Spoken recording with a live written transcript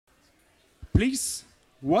Please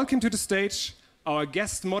welcome to the stage our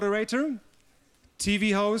guest moderator,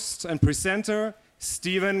 TV host and presenter,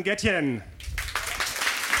 Steven Gätjen.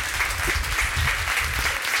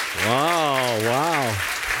 Wow.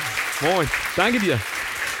 Moin, danke dir.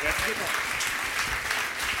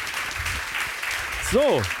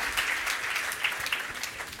 So,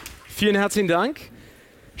 vielen herzlichen Dank.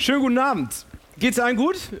 Schönen guten Abend. Geht's allen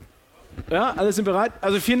gut? Ja, alle sind bereit.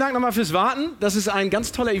 Also vielen Dank nochmal fürs Warten. Das ist ein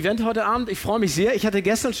ganz toller Event heute Abend. Ich freue mich sehr. Ich hatte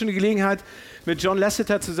gestern schon die Gelegenheit, mit John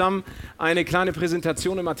Lasseter zusammen eine kleine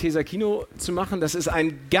Präsentation im Malteser Kino zu machen. Das ist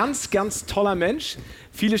ein ganz, ganz toller Mensch.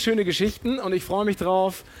 Viele schöne Geschichten und ich freue mich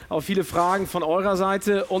drauf, auf viele Fragen von eurer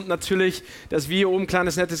Seite und natürlich, dass wir hier oben ein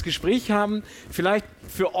kleines, nettes Gespräch haben. Vielleicht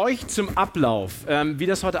für euch zum Ablauf, wie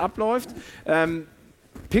das heute abläuft.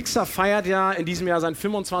 Pixar feiert ja in diesem Jahr sein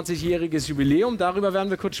 25-jähriges Jubiläum, darüber werden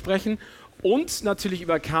wir kurz sprechen und natürlich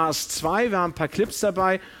über Cars 2, wir haben ein paar Clips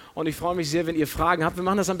dabei und ich freue mich sehr, wenn ihr Fragen habt. Wir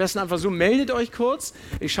machen das am besten einfach so, meldet euch kurz,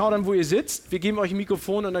 ich schaue dann, wo ihr sitzt, wir geben euch ein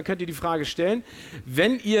Mikrofon und dann könnt ihr die Frage stellen.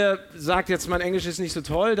 Wenn ihr sagt, jetzt mein Englisch ist nicht so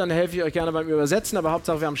toll, dann helfe ich euch gerne beim Übersetzen, aber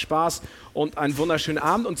Hauptsache wir haben Spaß und einen wunderschönen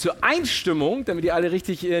Abend und zur Einstimmung, damit ihr alle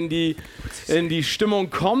richtig in die Stimmung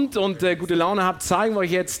kommt und gute Laune habt, zeigen wir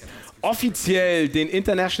euch jetzt offiziell den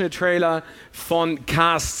International Trailer von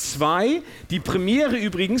Cars 2. Die Premiere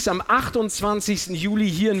übrigens am 28. Juli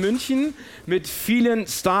hier in München mit vielen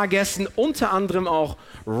Stargästen, unter anderem auch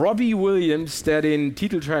Robbie Williams, der den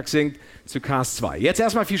Titeltrack singt zu Cars 2. Jetzt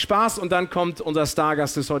erstmal viel Spaß und dann kommt unser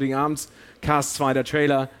Stargast des heutigen Abends, Cars 2, der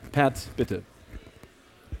Trailer. Pat, bitte.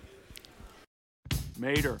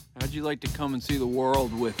 Mater, how'd you like to come and see the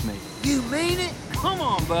world with me? You mean it? Come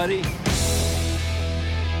on, buddy.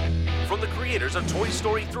 From the creators of Toy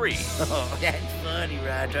Story 3. Oh, that's funny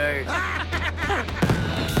right there.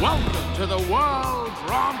 Welcome to the World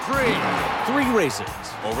Grand Prix. 3 races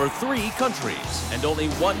over 3 countries, and only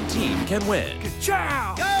one team can win.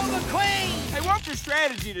 Ciao! Go McQueen! Hey, what's your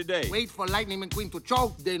strategy today? Wait for Lightning McQueen to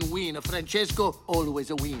choke, then win. Francesco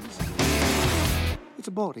always wins. It's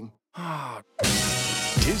boring.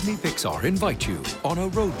 Disney Pixar invite you on a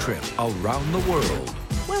road trip around the world.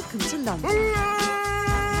 Welcome to London.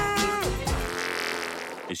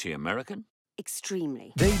 Is she American?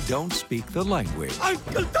 Extremely. They don't speak the language,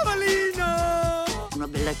 Uncle Tomalino! Una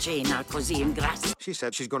bella cena così in grasso. She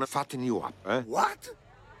said she's gonna fatten you up, eh? What?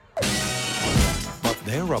 but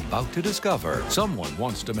they're about to discover someone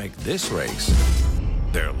wants to make this race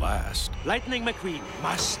their last. Lightning McQueen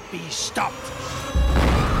must be stopped.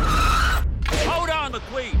 Hold on,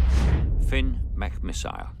 McQueen! Finn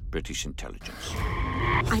McMissile, British intelligence.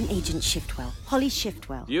 I'm Agent Shiftwell, Holly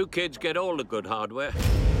Shiftwell. You kids get all the good hardware.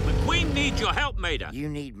 McQueen needs your help, Mater. You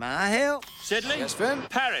need my help? Sidley? Yes, Finn?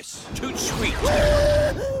 Paris. Too sweet. Grazie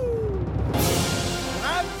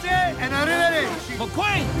and arrivederci.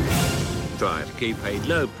 McQueen! Try to keep a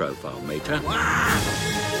low profile, Mater.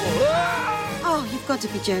 Oh, you've got to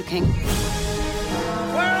be joking.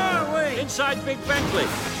 Where are we? Inside Big Bentley.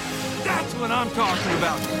 That's what I'm talking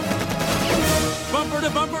about. Bumper to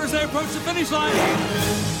bumper as they approach the finish line.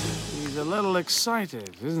 He's a little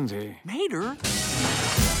excited, isn't he? Mater?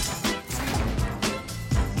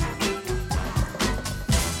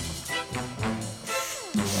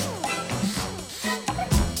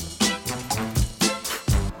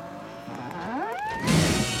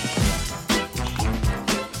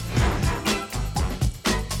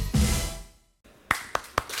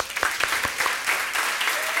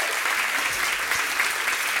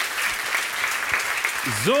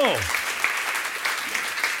 So,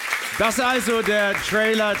 das ist also der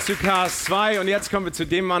Trailer zu Cars 2 und jetzt kommen wir zu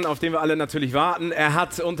dem Mann, auf den wir alle natürlich warten. Er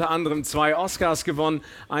hat unter anderem 2 Oscars gewonnen,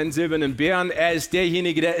 einen silbernen Bären. Er ist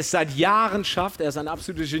derjenige, der es seit Jahren schafft, er ist ein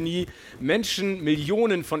absolutes Genie, Menschen,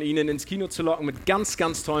 Millionen von ihnen ins Kino zu locken mit ganz,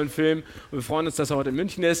 ganz tollen Filmen. Und wir freuen uns, dass er heute in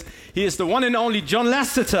München ist. Hier ist the one and only John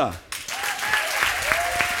Lasseter.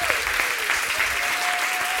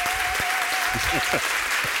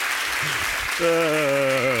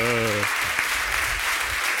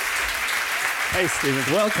 Hey,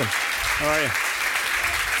 Steven. Welcome. How are you?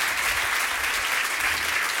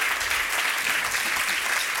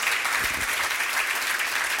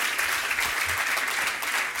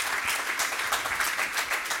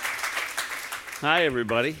 Hi,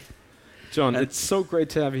 everybody. John, it's so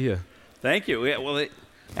great to have you here. Thank you. Yeah, well, the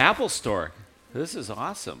Apple Store. This is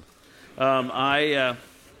awesome.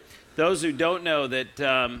 Those who don't know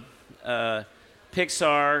that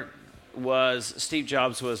Pixar was, Steve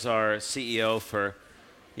Jobs was our CEO for,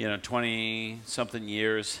 20-something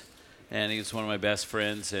years, and he was one of my best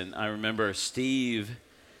friends. And I remember Steve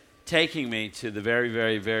taking me to the very,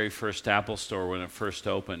 very, very first Apple Store when it first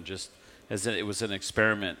opened, just it was an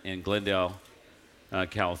experiment in Glendale,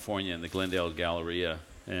 California, in the Glendale Galleria.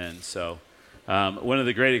 And so one of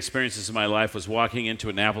the great experiences of my life was walking into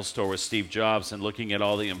an Apple store with Steve Jobs and looking at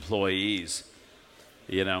all the employees,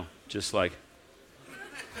 you know, just like,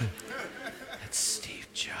 that's Steve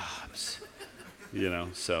Jobs, you know.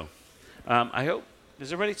 So I hope,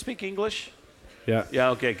 does everybody speak English? Yeah.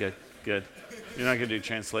 Yeah, okay, good, good. You're not going to do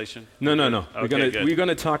translation? No. Okay, We're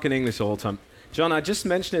gonna talk in English the whole time. John, I just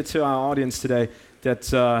mentioned it to our audience today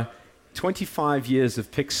that 25 years of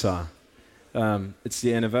Pixar, it's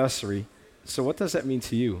the anniversary. So what does that mean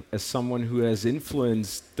to you as someone who has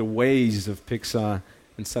influenced the ways of Pixar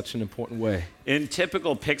in such an important way? In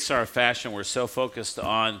typical Pixar fashion, we're so focused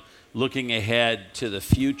on looking ahead to the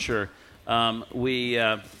future. We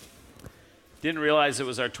didn't realize it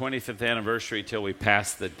was our 25th anniversary till we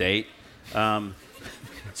passed the date.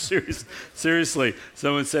 Seriously,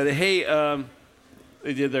 someone said, hey,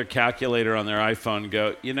 they did their calculator on their iPhone and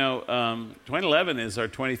go, you know, 2011 is our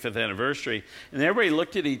 25th anniversary. And everybody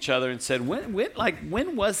looked at each other and said,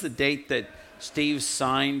 when was the date that Steve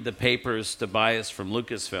signed the papers to buy us from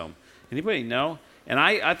Lucasfilm? Anybody know? And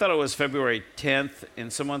I thought it was February 10th,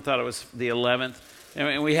 and someone thought it was the 11th.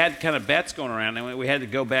 And we had kind of bets going around, and we had to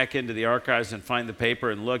go back into the archives and find the paper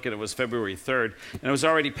and look, and it was February 3rd. And it was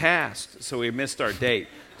already passed, so we missed our date.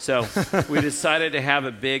 So we decided to have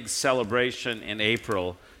a big celebration in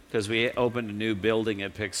April because we opened a new building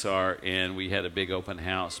at Pixar, and we had a big open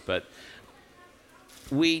house. But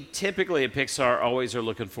we typically at Pixar always are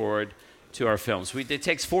looking forward to our films. It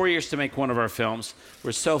takes 4 years to make one of our films.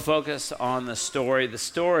 We're so focused on the story. The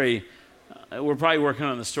story, we're probably working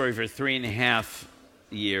on the story for 3.5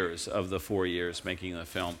 years of the 4 years making the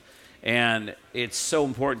film. And it's so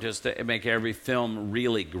important just to make every film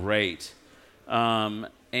really great.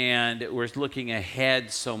 And we're looking ahead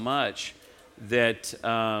so much that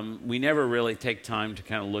we never really take time to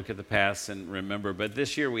kind of look at the past and remember. But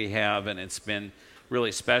this year we have, and it's been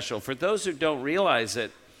really special. For those who don't realize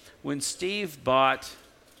it, when Steve bought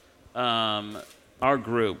our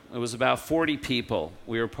group, it was about 40 people.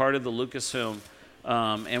 We were part of the Lucasfilm,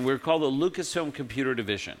 and we were called the Lucasfilm Computer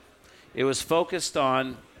Division. It was focused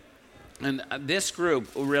on, and this group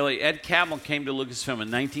really, Ed Catmull came to Lucasfilm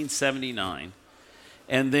in 1979.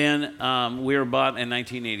 And then we were bought in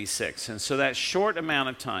 1986. And so that short amount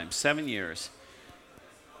of time, 7 years,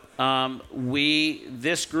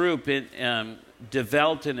 this group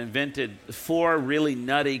developed and invented 4 really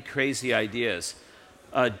nutty, crazy ideas.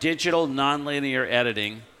 Digital nonlinear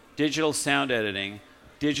editing, digital sound editing,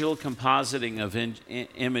 digital compositing of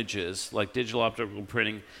images, like digital optical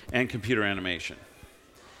printing, and computer animation.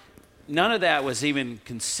 None of that was even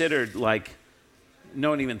considered like,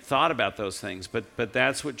 no one even thought about those things, but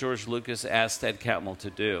that's what George Lucas asked Ed Catmull to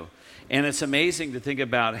do. And it's amazing to think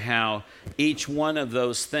about how each one of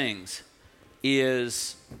those things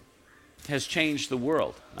has changed the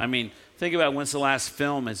world. I mean, think about when's the last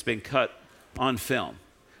film has been cut on film.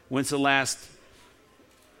 When's the last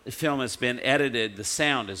film has been edited, the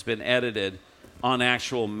sound has been edited on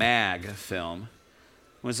actual mag film.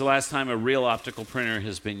 When's the last time a real optical printer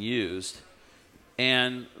has been used?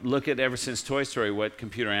 And look at, ever since Toy Story, what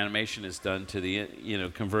computer animation has done to the,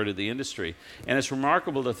 converted the industry. And it's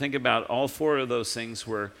remarkable to think about all 4 of those things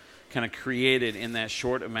were kind of created in that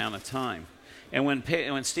short amount of time. And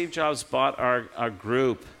when Steve Jobs bought our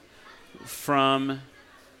group from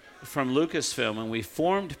Lucasfilm and we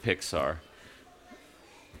formed Pixar,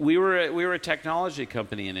 we were a technology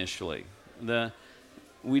company initially.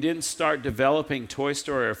 We didn't start developing Toy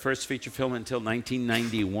Story, our first feature film, until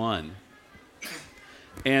 1991.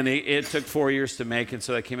 And it took 4 years to make, and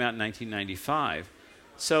so that came out in 1995.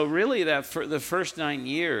 So really, for the first 9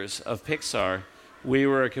 years of Pixar, we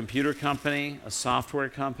were a computer company, a software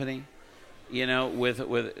company.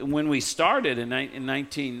 When we started in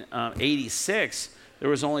 1986, there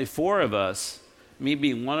was only 4 of us. Me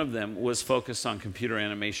being one of them was focused on computer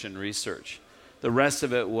animation research. The rest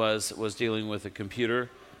of it was dealing with the computer,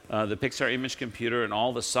 the Pixar Image Computer, and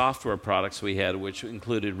all the software products we had, which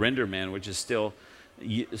included RenderMan, which is still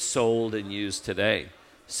sold and used today.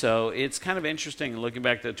 So it's kind of interesting looking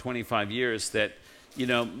back to 25 years that,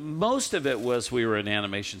 most of it was we were an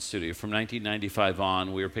animation studio. From 1995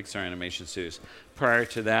 on, we were Pixar Animation Studios. Prior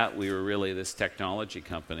to that, we were really this technology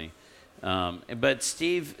company. But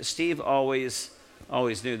Steve always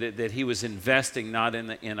knew that he was investing not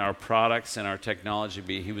in our products and our technology,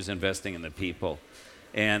 but he was investing in the people.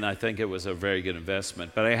 And I think it was a very good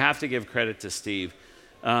investment. But I have to give credit to Steve.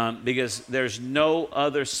 Because there's no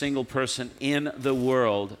other single person in the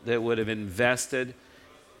world that would have invested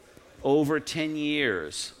over 10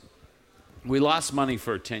 years. We lost money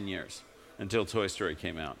for 10 years. until Toy Story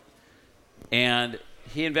came out. And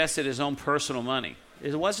he invested his own personal money.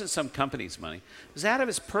 It wasn't some company's money. It was out of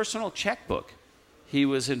his personal checkbook. He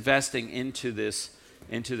was investing into this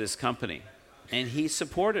company. And he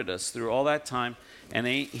supported us through all that time. And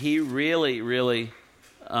he really, really,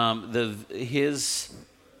 his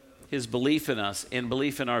belief in us and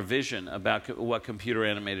belief in our vision about what computer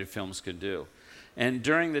animated films could do. And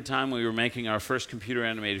during the time we were making our first computer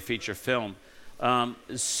animated feature film,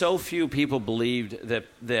 so few people believed that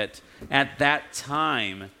at that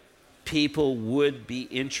time people would be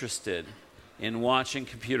interested in watching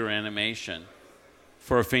computer animation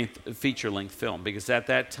for a feature-length film, because at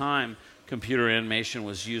that time computer animation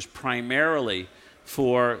was used primarily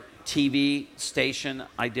for TV station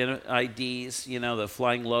IDs, you know, the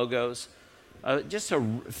flying logos, just a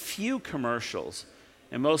few commercials.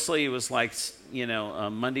 And mostly it was like, you know,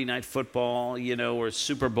 Monday Night Football, you know, or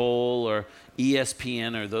Super Bowl or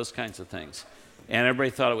ESPN or those kinds of things. And everybody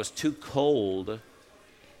thought it was too cold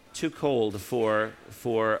for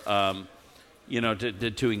you know,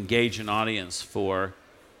 to engage an audience for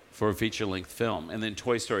a feature-length film. And then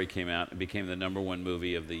Toy Story came out and became the #1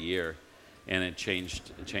 movie of the year. And it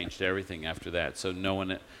changed everything after that. So no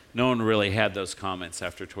one really had those comments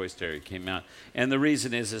after Toy Story came out. And the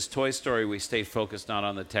reason is Toy Story, we stayed focused not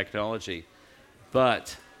on the technology,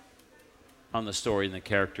 but on the story and the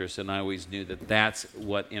characters. And I always knew that that's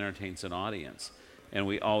what entertains an audience. And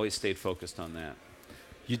we always stayed focused on that.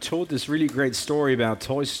 You told this really great story about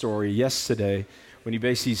Toy Story yesterday when you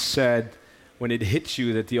basically said when it hit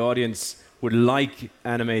you that the audience would like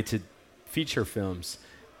animated feature films.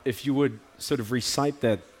 If you would sort of recite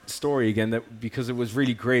that story again, because it was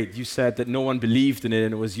really great. You said that no one believed in it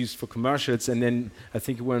and it was used for commercials, and then I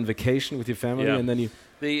think you were on vacation with your family, and then you...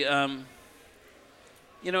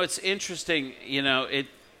 You know, it's interesting, you know,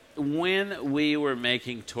 when we were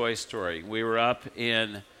making Toy Story, we were up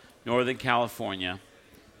in Northern California,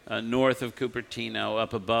 north of Cupertino,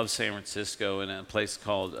 up above San Francisco, in a place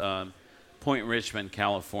called Point Richmond,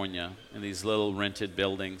 California, in these little rented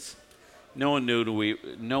buildings. No one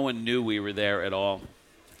knew we were there at all.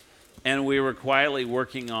 And we were quietly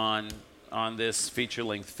working on this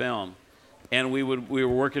feature-length film. And we were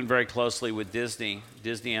working very closely with Disney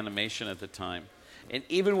Animation at the time. And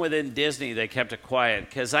even within Disney, they kept it quiet,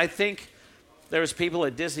 because I think there was people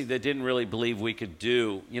at Disney that didn't really believe we could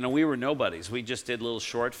do, you know, we were nobodies. We just did little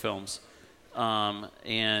short films. And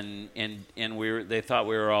they thought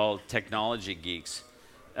we were all technology geeks.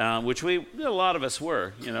 Which a lot of us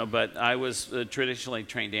were, you know, but I was a traditionally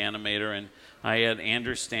trained animator, and I had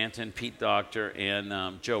Andrew Stanton, Pete Docter,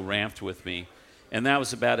 and Joe Ranft with me, and that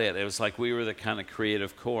was about it. It was like we were the kind of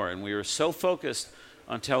creative core, and we were so focused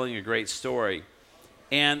on telling a great story.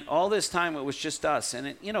 And all this time, it was just us.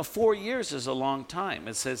 And, you know, 4 years is a long time.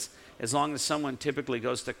 It says as long as someone typically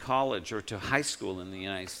goes to college or to high school in the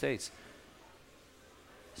United States.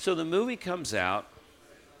 So the movie comes out.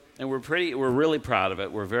 And we're really proud of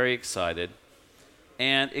it. We're very excited.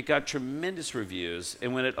 And it got tremendous reviews.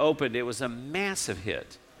 And when it opened, it was a massive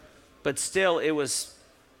hit. But still, it was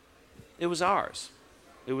ours.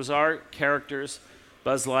 It was our characters.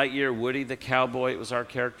 Buzz Lightyear, Woody the cowboy, it was our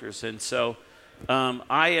characters. And so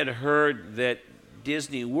I had heard that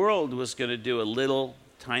Disney World was going to do a little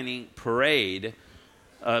tiny parade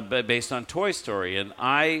based on Toy Story. And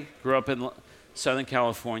I grew up in Southern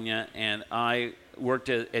California, and I worked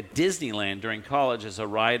at Disneyland during college as a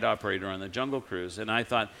ride operator on the Jungle Cruise, and I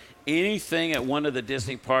thought anything at one of the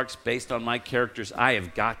Disney parks based on my characters I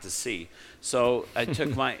have got to see. So I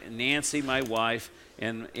took Nancy, my wife,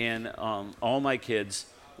 and all my kids.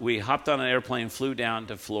 We hopped on an airplane, flew down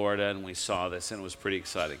to Florida, and we saw this, and it was pretty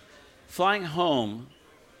exciting. Flying home,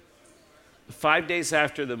 5 days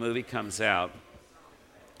after the movie comes out,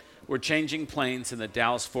 we're changing planes in the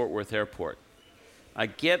Dallas-Fort Worth airport. I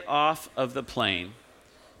get off of the plane,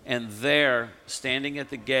 and there, standing at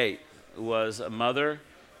the gate, was a mother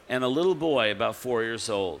and a little boy about 4 years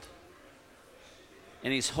old.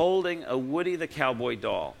 And he's holding a Woody the Cowboy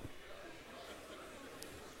doll.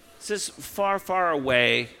 This is far, far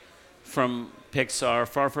away from Pixar,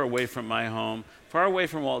 far, far away from my home, far away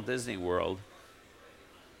from Walt Disney World.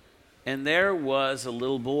 And there was a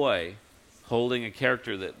little boy holding a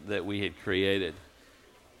character that we had created.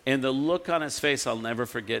 And the look on his face I'll never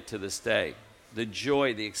forget to this day. The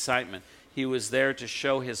joy, the excitement. He was there to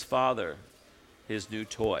show his father his new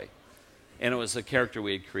toy. And it was a character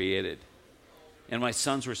we had created. And my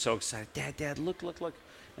sons were so excited. Dad, look.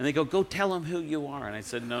 And they go tell him who you are. And I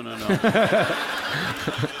said, no.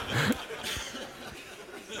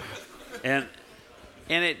 And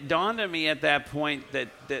it dawned on me at that point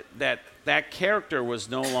that that character was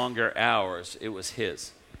no longer ours, it was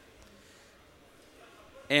his.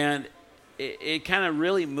 And it kind of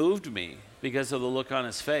really moved me because of the look on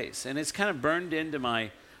his face. And it's kind of burned into I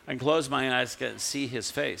can close my eyes and see his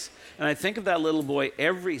face. And I think of that little boy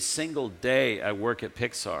every single day I work at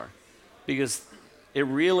Pixar because it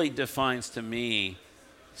really defines to me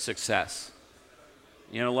success.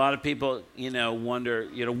 You know, a lot of people, wonder,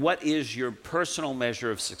 what is your personal measure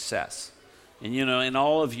of success? And, in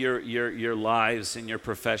all of your lives and your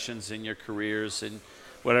professions and your careers and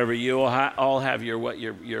whatever, you all have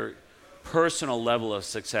your personal level of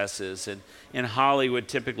success is. And in Hollywood,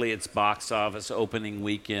 typically it's box office, opening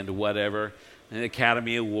weekend, whatever, and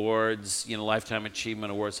Academy Awards, Lifetime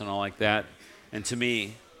Achievement Awards and all like that. And to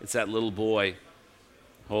me, it's that little boy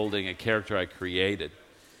holding a character I created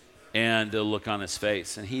and the look on his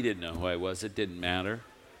face. And he didn't know who I was. It didn't matter.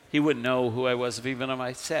 He wouldn't know who I was even if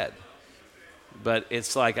I said. But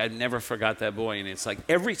it's like I never forgot that boy. And it's like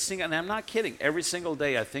and I'm not kidding, every single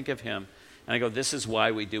day I think of him and I go, this is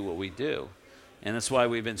why we do what we do. And that's why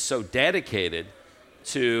we've been so dedicated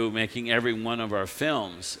to making every one of our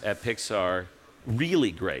films at Pixar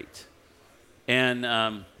really great.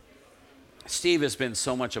 And Steve has been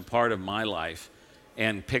so much a part of my life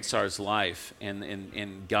and Pixar's life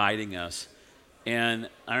in guiding us. And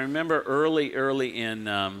I remember early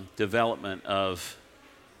in development of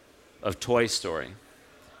Toy Story,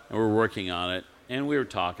 and we're working on it, and we were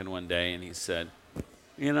talking one day, and he said,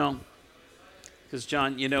 because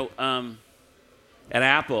John, at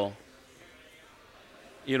Apple,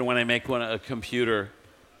 when I make a computer,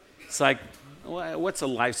 it's like, what's the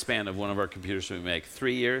lifespan of one of our computers we make?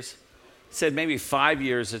 3 years? He said maybe 5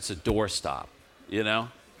 years, it's a doorstop,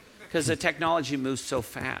 because the technology moves so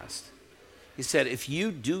fast. He said, if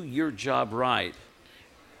you do your job right,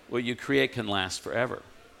 what you create can last forever.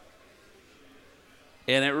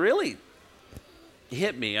 And it really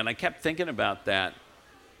hit me, and I kept thinking about that.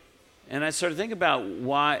 And I started thinking about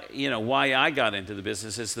why I got into the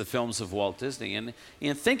business is the films of Walt Disney. And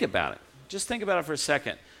think about it. Just think about it for a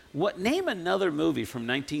second. Name another movie from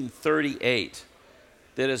 1938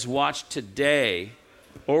 that is watched today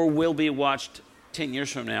or will be watched 10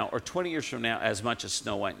 years from now or 20 years from now as much as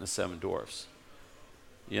Snow White and the Seven Dwarfs.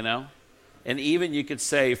 And even you could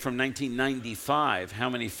say from 1995, how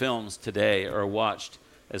many films today are watched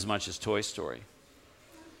as much as Toy Story?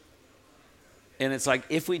 And it's like,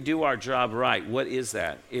 if we do our job right, what is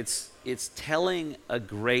that? It's telling a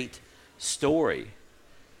great story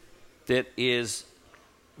that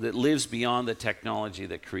lives beyond the technology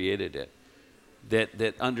that created it,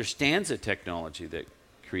 that understands the technology that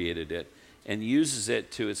created it and uses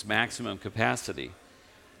it to its maximum capacity,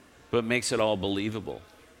 but makes it all believable,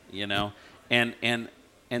 And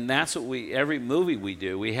that's what every movie we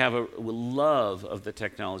do, we have a love of the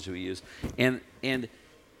technology we use and an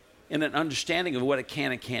understanding of what it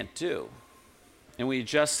can and can't do. And we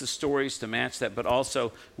adjust the stories to match that, but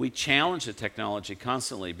also we challenge the technology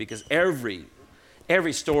constantly because every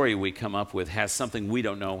story we come up with has something we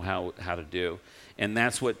don't know how to do. And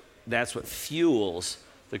that's what fuels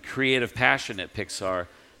the creative passion at Pixar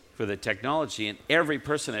for the technology. And every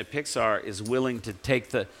person at Pixar is willing to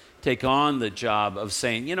take on the job of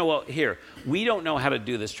saying, here, we don't know how to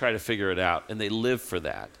do this, try to figure it out. And they live for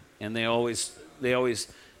that. And they always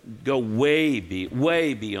go way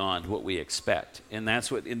beyond what we expect. And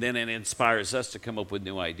then it inspires us to come up with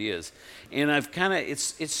new ideas. And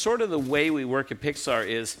it's sort of the way we work at Pixar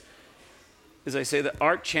is, as I say, the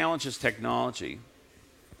art challenges technology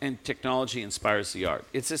and technology inspires the art.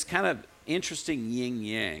 It's this kind of interesting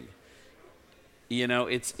yin-yang.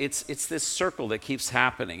 It's this circle that keeps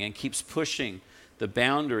happening and keeps pushing the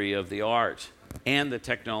boundary of the art and the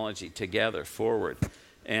technology together forward.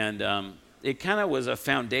 And it kind of was a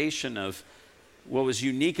foundation of what was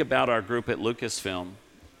unique about our group at Lucasfilm,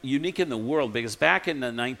 unique in the world, because back in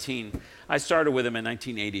I started with them in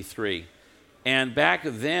 1983. And back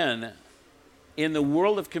then, in the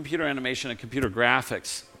world of computer animation and computer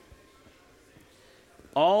graphics,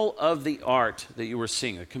 all of the art that you were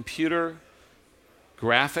seeing, the computer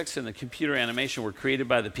graphics and the computer animation were created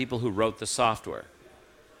by the people who wrote the software.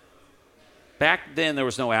 Back then, there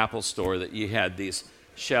was no Apple Store that you had these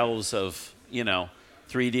shelves of,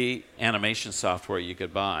 3D animation software you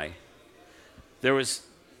could buy. There was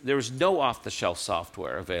no off-the-shelf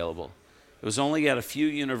software available. It was only at a few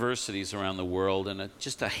universities around the world and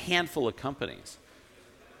just a handful of companies.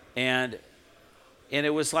 And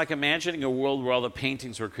it was like imagining a world where all the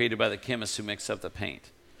paintings were created by the chemists who mixed up the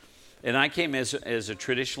paint. And I came as a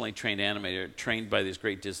traditionally trained animator, trained by these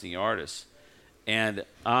great Disney artists. And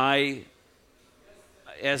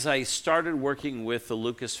as I started working with the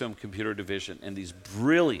Lucasfilm Computer Division and these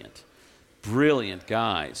brilliant, brilliant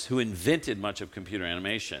guys who invented much of computer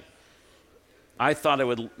animation, I thought I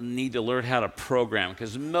would need to learn how to program,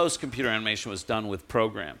 because most computer animation was done with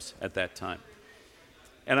programs at that time.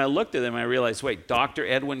 And I looked at them and I realized, wait, Dr.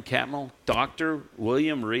 Edwin Catmull, Dr.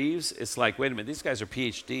 William Reeves? It's like, wait a minute, these guys are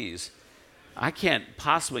PhDs. I can't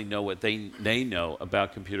possibly know what they know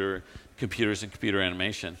about computers and computer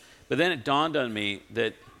animation. But then it dawned on me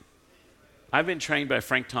that I've been trained by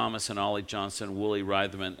Frank Thomas and Ollie Johnson, Wooly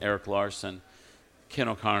Reitherman, Eric Larson, Ken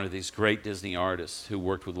O'Connor, these great Disney artists who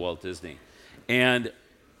worked with Walt Disney. And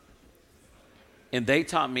they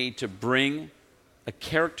taught me to bring a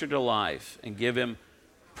character to life and give him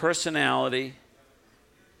personality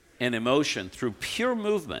and emotion through pure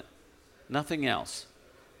movement, nothing else.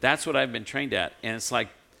 That's what I've been trained at. And it's like,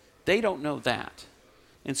 they don't know that.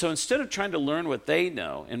 And so instead of trying to learn what they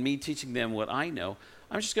know and me teaching them what I know,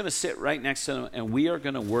 I'm just going to sit right next to them and we are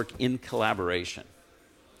going to work in collaboration.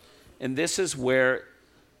 And this is where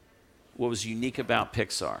what was unique about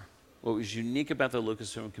Pixar, what was unique about the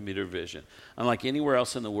Lucasfilm Computer Division, unlike anywhere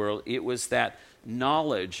else in the world, it was that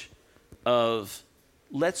knowledge of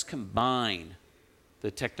let's combine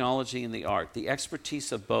the technology and the art, the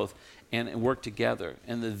expertise of both, and work together.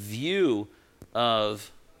 And the view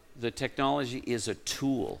of the technology is a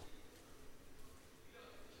tool.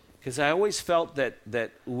 Because I always felt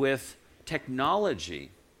that with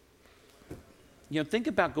technology, think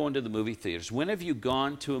about going to the movie theaters. When have you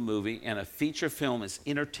gone to a movie and a feature film has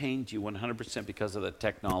entertained you 100% because of the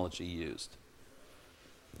technology used?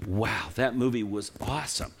 Wow, that movie was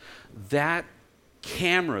awesome. That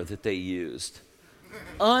camera that they used,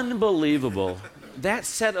 unbelievable. That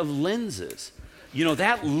set of lenses,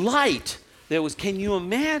 that light that was, can you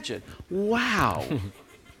imagine? Wow.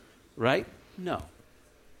 Right? No.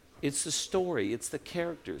 It's the story, it's the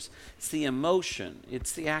characters, it's the emotion,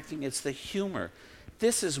 it's the acting, it's the humor.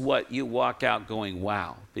 This is what you walk out going,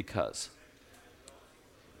 wow, because.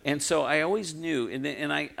 And so I always knew,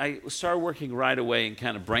 and I started working right away and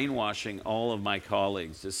kind of brainwashing all of my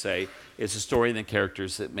colleagues to say, it's the story and the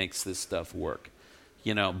characters that makes this stuff work.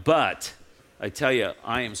 But I tell you,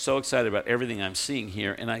 I am so excited about everything I'm seeing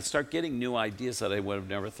here, and I start getting new ideas that I would have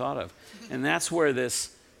never thought of. And that's where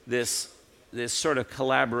this sort of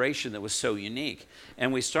collaboration that was so unique.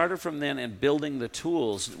 And we started from then and building the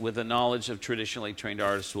tools with the knowledge of traditionally trained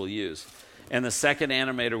artists will use. And the second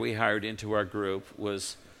animator we hired into our group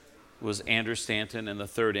was Andrew Stanton, and the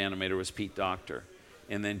third animator was Pete Docter.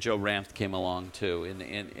 And then Joe Ramth came along too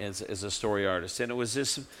as a story artist. And it was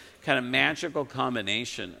this kind of magical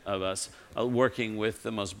combination of us working with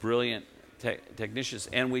the most brilliant technicians.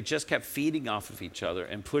 And we just kept feeding off of each other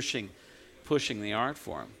and pushing the art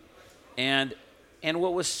form. And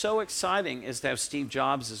what was so exciting is to have Steve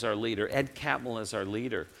Jobs as our leader, Ed Catmull as our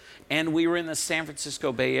leader. And we were in the San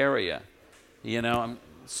Francisco Bay Area.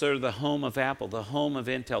 Sort of the home of Apple, the home of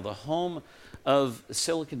Intel, the home of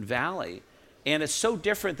Silicon Valley. And it's so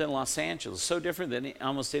different than Los Angeles, so different than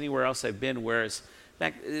almost anywhere else I've been, whereas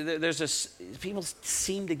people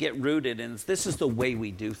seem to get rooted in this is the way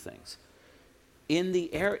we do things. In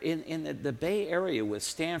the Bay Area with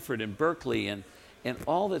Stanford and Berkeley and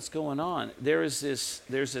all that's going on, there's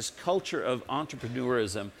this culture of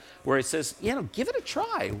entrepreneurism where it says, give it a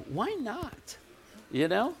try. Why not?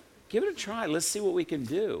 Give it a try. Let's see what we can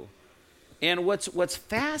do. And what's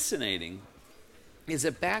fascinating is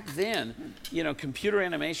that back then, computer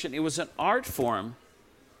animation, it was an art form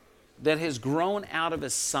that has grown out of a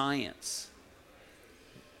science.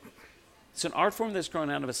 It's an art form that's grown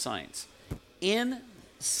out of a science. In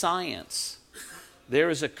science, there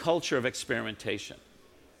is a culture of experimentation.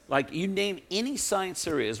 Like you name any science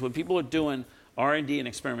there is, when people are doing R&D and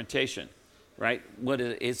experimentation, right?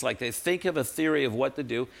 It's like they think of a theory of what to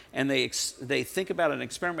do, and they think about an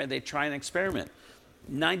experiment, they try an experiment.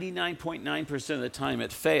 99.9% of the time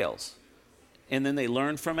it fails. And then they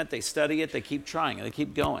learn from it, they study it, they keep trying, and they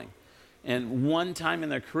keep going. And one time in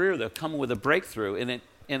their career, they'll come with a breakthrough, and it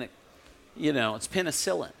it's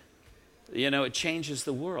penicillin. It changes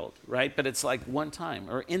the world, right? But it's like one time,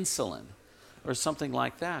 or insulin, or something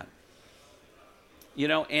like that.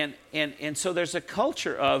 And so there's a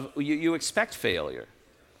culture of you expect failure.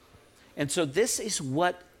 And so this is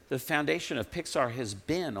what the foundation of Pixar has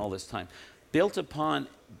been all this time, built upon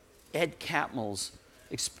Ed Catmull's,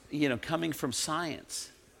 coming from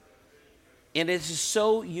science. And it is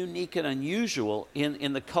so unique and unusual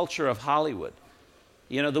in the culture of Hollywood.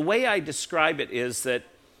 The way I describe it is that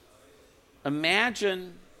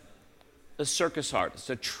imagine a circus artist,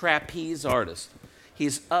 a trapeze artist.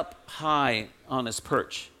 He's up high on his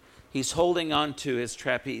perch. He's holding on to his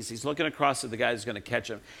trapeze. He's looking across at the guy who's going to catch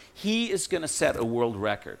him. He is going to set a world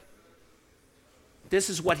record. This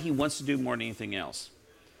is what he wants to do more than anything else.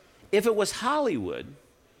 If it was Hollywood,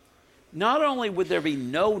 not only would there be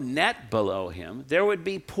no net below him, there would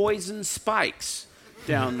be poison spikes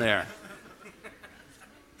down there.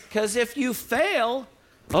 Because if you fail,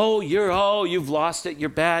 you've lost it, you're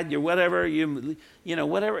bad, you're whatever,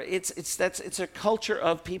 whatever. It's a culture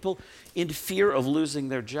of people in fear of losing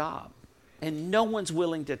their job. And no one's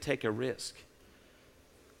willing to take a risk.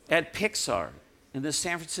 At Pixar, in the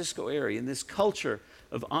San Francisco area, in this culture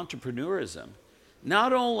of entrepreneurism,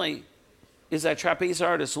 not only is that trapeze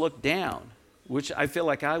artist looked down, which I feel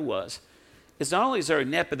like I was, it's not only is there a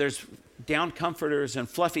net, but there's down comforters and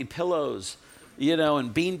fluffy pillows,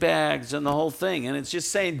 and bean bags and the whole thing. And it's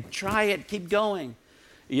just saying, try it, keep going,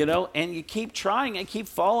 and you keep trying and keep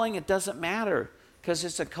falling. It doesn't matter because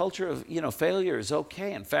it's a culture of, failure is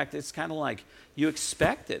okay. In fact, it's kind of like you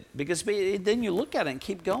expect it because then you look at it and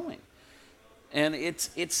keep going. And it's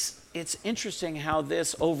interesting how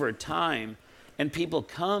this over time, and people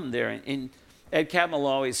come there. And Ed Catmull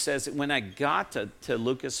always says that when I got to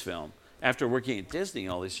Lucasfilm, after working at Disney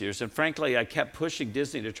all these years, and frankly, I kept pushing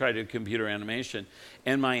Disney to try to do computer animation,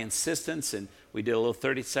 and my insistence, and we did a little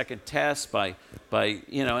 30-second test by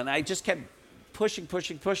and I just kept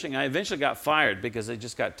pushing. I eventually got fired because they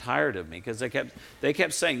just got tired of me because they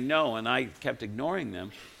kept saying no, and I kept ignoring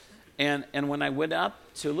them. And when I went up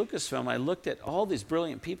to Lucasfilm, I looked at all these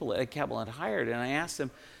brilliant people that Ed Catmull had hired, and I asked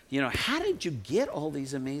them, how did you get all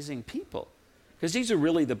these amazing people? Because these are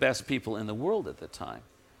really the best people in the world at the time.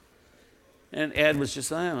 And Ed was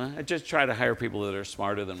just, I just try to hire people that are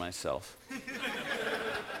smarter than myself.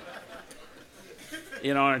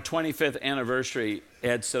 On our 25th anniversary,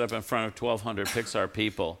 Ed stood up in front of 1,200 Pixar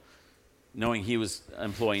people, knowing he was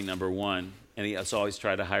employee number one, and he has always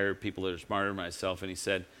tried to hire people that are smarter than myself, and he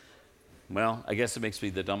said, well, I guess it makes me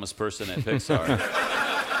the dumbest person at Pixar.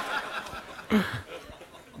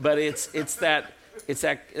 But it's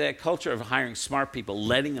that culture of hiring smart people,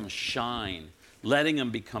 letting them shine, letting them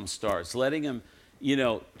become stars, letting them,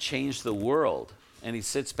 change the world. And he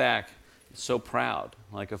sits back so proud,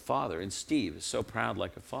 like a father. And Steve is so proud,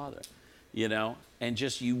 like a father, And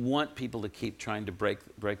just you want people to keep trying to break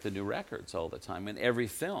the new records all the time in every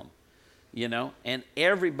film, And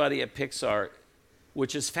everybody at Pixar,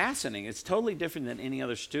 which is fascinating. It's totally different than any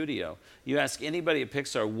other studio. You ask anybody at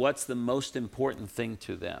Pixar, what's the most important thing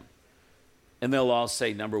to them? And they'll all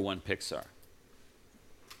say, number one, Pixar.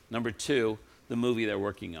 Number two, the movie they're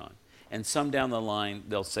working on. And some down the line,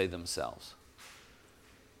 they'll say themselves.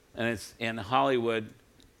 And it's in Hollywood,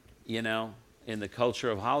 in the culture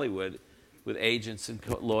of Hollywood, with agents and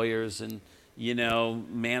lawyers and,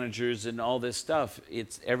 managers and all this stuff,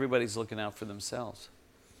 everybody's looking out for themselves.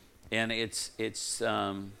 And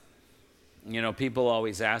people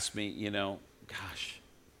always ask me, gosh,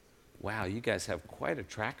 wow, you guys have quite a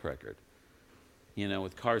track record.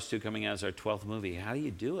 With Cars 2 coming out as our 12th movie, how do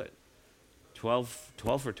you do it? 12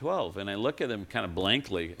 for 12. And I look at them kind of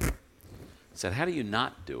blankly. I said, how do you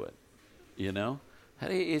not do it?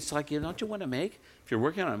 It's like, don't you want to if you're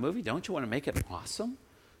working on a movie, don't you want to make it awesome?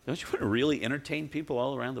 Don't you want to really entertain people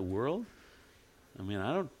all around the world? I mean,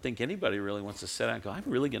 I don't think anybody really wants to sit down and go, I'm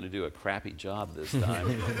really going to do a crappy job this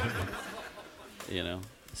time.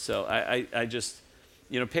 So I just,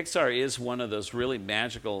 Pixar is one of those really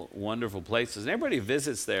magical, wonderful places. And everybody who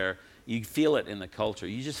visits there, you feel it in the culture.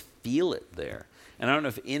 You just feel it there. And I don't know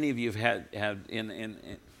if any of you have had in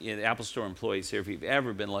Apple Store employees here, if you've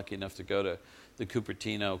ever been lucky enough to go to the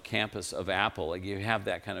Cupertino campus of Apple, like you have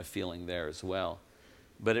that kind of feeling there as well.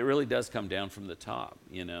 But it really does come down from the top,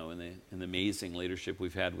 and the amazing leadership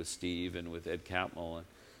we've had with Steve and with Ed Catmull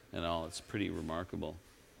and all. It's pretty remarkable.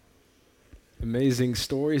 Amazing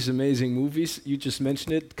stories, amazing movies. You just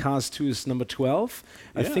mentioned it. Cars 2 is number 12.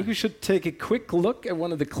 Yeah. I think we should take a quick look at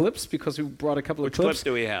one of the clips because we brought a couple of clips. Which clip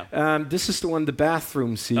do we have? This is the one, the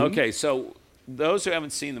bathroom scene. Okay, so those who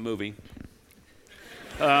haven't seen the movie.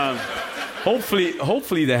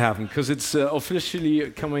 Hopefully they haven't, because it's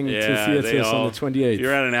officially coming to theaters on the 28th. If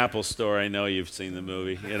you're at an Apple store, I know you've seen the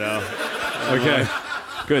movie, Okay,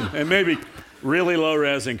 good. And maybe really low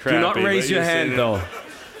res and crappy. Do not raise your hand, though.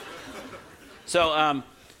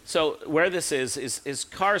 So where this is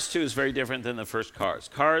Cars 2 is very different than the first Cars.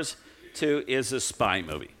 Cars 2 is a spy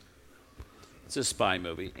movie. It's a spy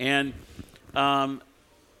movie. And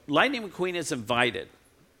Lightning McQueen is invited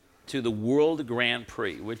to the World Grand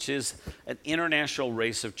Prix, which is an international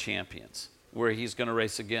race of champions, where he's going to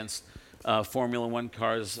race against Formula One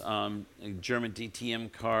cars, German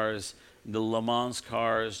DTM cars, the Le Mans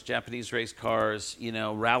cars, Japanese race cars,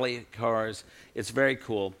 rally cars. It's very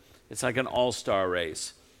cool. It's like an all-star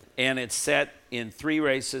race. And it's set in 3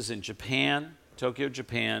 races in Japan, Tokyo,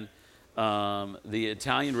 Japan, the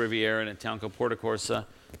Italian Riviera in a town called Porto Corsa,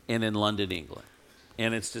 and in London, England.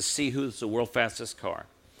 And it's to see who's the world's fastest car.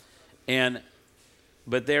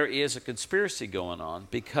 But there is a conspiracy going on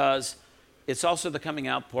because it's also the coming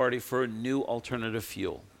out party for a new alternative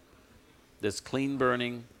fuel that's clean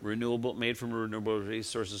burning, renewable, made from renewable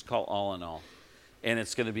resources called All in All. And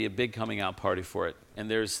it's going to be a big coming out party for it. And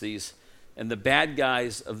the bad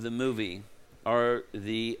guys of the movie are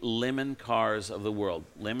the lemon cars of the world.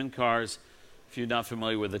 Lemon cars, if you're not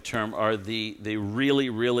familiar with the term, are the really,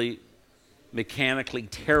 really mechanically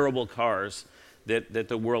terrible cars that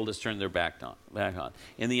the world has turned their back on.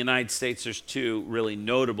 In the United States, there's 2 really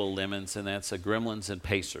notable lemons, and that's Gremlins and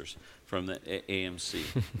Pacers from the AMC.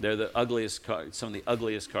 They're the ugliest cars, some of the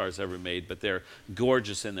ugliest cars ever made, but they're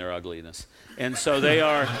gorgeous in their ugliness. And so they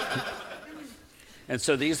are, and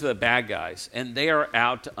so these are the bad guys, and they are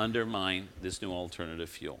out to undermine this new alternative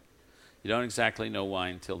fuel. You don't exactly know why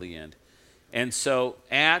until the end. And so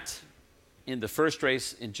in the first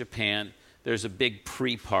race in Japan, there's a big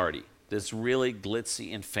pre-party that's really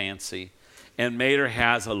glitzy and fancy. And Mater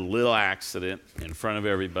has a little accident in front of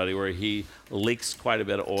everybody where he leaks quite a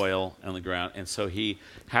bit of oil on the ground. And so he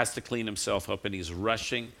has to clean himself up, and he's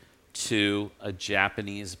rushing to a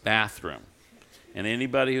Japanese bathroom. And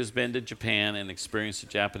anybody who's been to Japan and experienced a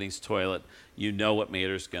Japanese toilet, you know what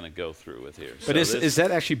Mater's going to go through with here. But is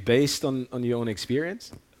that actually based on your own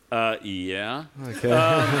experience? Yeah. Okay.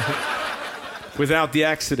 Without the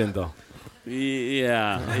accident, though.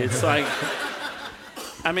 Yeah. It's like...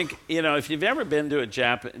 I mean, if you've ever been to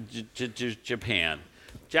Japan,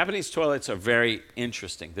 Japanese toilets are very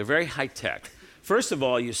interesting. They're very high-tech. First of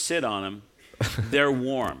all, you sit on them. They're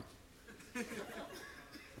warm.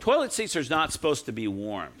 Toilet seats are not supposed to be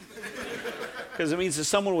warm because it means that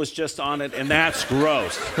someone was just on it, and that's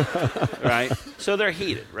gross, right? So they're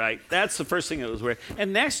heated, right? That's the first thing that was weird.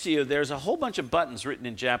 And next to you, there's a whole bunch of buttons written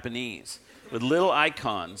in Japanese with little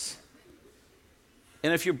icons.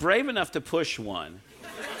 And if you're brave enough to push one,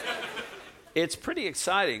 it's pretty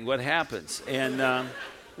exciting what happens. And then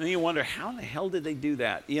you wonder, how in the hell did they do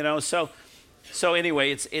that? So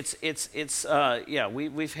anyway,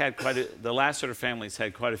 we've had the Lassiter family's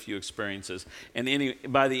had quite a few experiences. And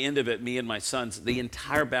by the end of it, me and my sons, the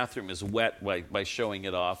entire bathroom is wet by showing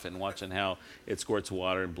it off and watching how it squirts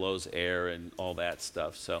water and blows air and all that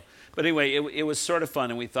stuff. So, but anyway, it was sort of fun.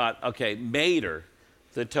 And we thought, okay, Mater,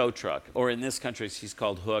 the tow truck, or in this country, he's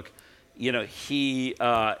called Hook. He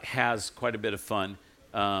has quite a bit of fun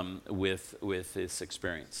with this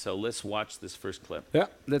experience. So let's watch this first clip. Yeah,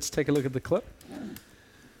 let's take a look at the clip.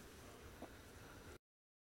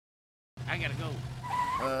 I gotta go.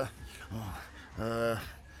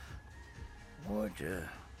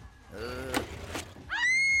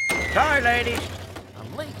 Sorry, ladies.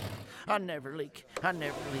 I'm late. I never leak. I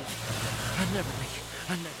never leak. I never leak.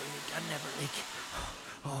 I never leak. I never leak.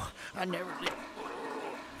 Oh, I never leak.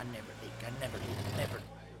 I never leak. I never leak. Never.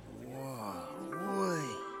 Whoa.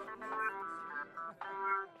 Wait.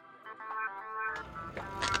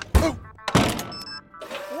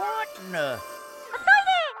 What in the?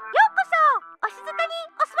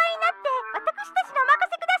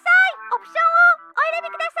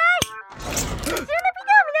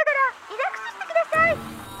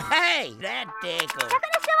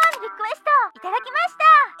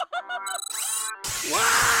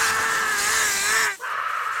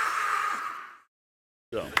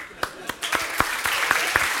 So.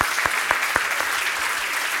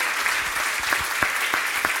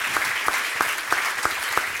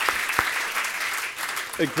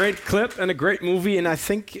 A great clip and a great movie, and I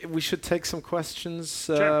think we should take some questions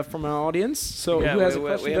from our audience. So, who has a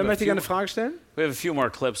question? Wer möchte gerne eine Frage stellen? We have a few more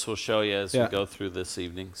clips we'll show you as we go through this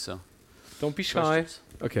evening. So, don't be shy.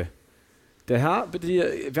 Okay. Der Herr, bitte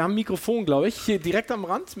hier, wir haben ein Mikrofon, glaube ich, hier direkt am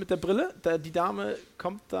Rand mit der Brille. Die Dame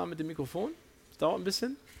kommt da mit dem Mikrofon. Das dauert ein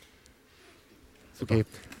bisschen. Super.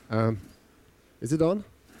 Okay. Is it on?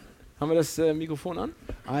 Haben wir das Mikrofon an?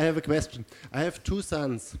 I have a question. I have 2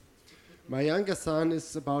 sons. My younger son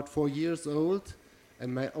is about 4 years old,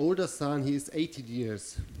 and my older son, he is 18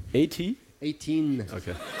 years. 80? 18.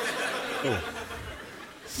 Okay. Oh.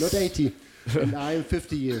 Not 80. And I'm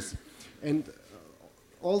 50 years. And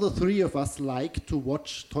all the 3 of us like to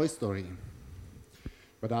watch Toy Story.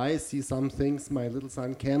 But I see some things my little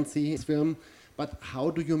son can't see his film. But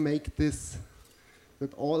how do you make this,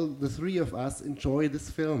 that all the 3 of us enjoy this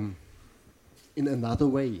film in another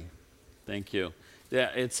way? Thank you. Yeah,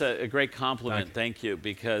 it's a great compliment. Thank you,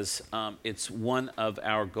 because it's one of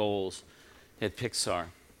our goals at Pixar.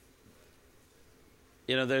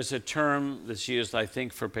 You know, there's a term that's used, I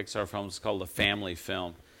think, for Pixar films called a family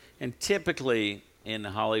film. And typically, in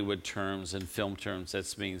Hollywood terms and film terms,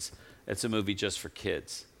 that means it's a movie just for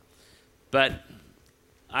kids. But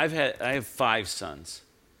I have 5 sons,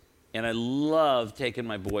 and I love taking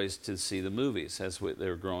my boys to see the movies as they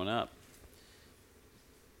were growing up.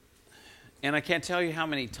 And I can't tell you how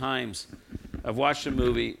many times I've watched a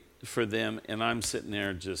movie for them, and I'm sitting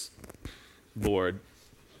there just bored.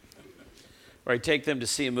 Or I take them to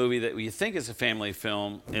see a movie that you think is a family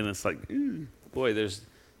film, and it's like, boy, there's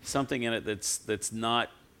something in it that's not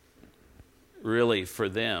really for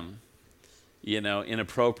them, you know,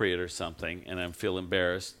 inappropriate or something, and I feel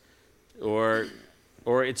embarrassed. Or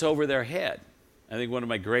it's over their head. I think one of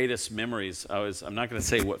my greatest memories, I'm not going to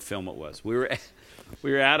say what film it was. We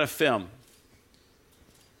were at a film.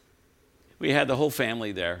 We had the whole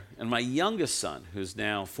family there, and my youngest son, who's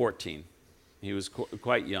now 14, he was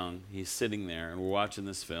quite young. He's sitting there, and we're watching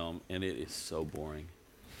this film, and it is so boring.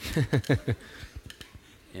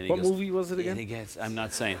 What movie was it again? And he gets, I'm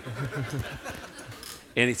not saying.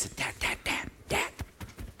 And he said, Dad, Dad, Dad, Dad.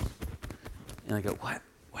 And I go, what?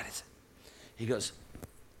 What is it? He goes,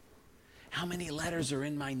 how many letters are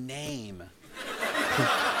in my name?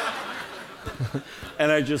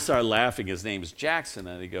 And I just started laughing. His name is Jackson.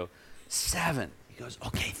 And I go, 7. He goes,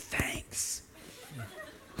 okay, thanks.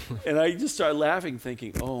 And I just started laughing,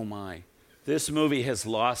 thinking, oh my, this movie has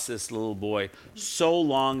lost this little boy so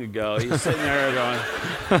long ago. He's sitting there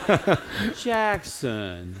going,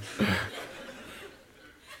 Jackson,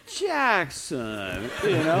 Jackson, you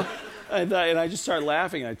know? And I just started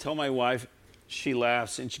laughing. And I told my wife, she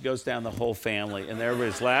laughs, and she goes down the whole family, and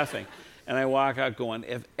everybody's laughing. And I walk out going,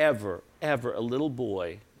 if ever a little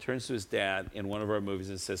boy turns to his dad in one of our movies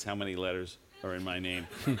and says, how many letters are in my name,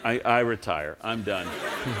 I retire. I'm done.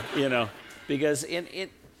 You know, because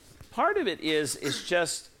part of it is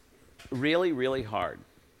just really, really hard.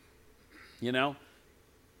 You know,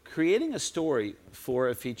 creating a story for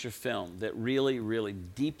a feature film that really, really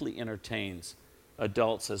deeply entertains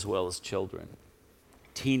adults as well as children,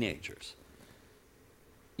 teenagers.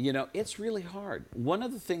 You know, it's really hard. One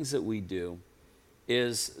of the things that we do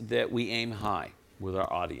is that we aim high with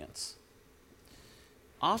our audience.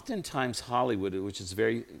 Oftentimes Hollywood, which is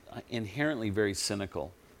very inherently very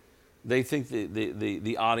cynical, they think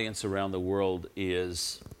the audience around the world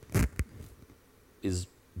is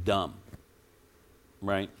dumb,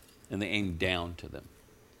 right? And they aim down to them.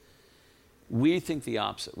 We think the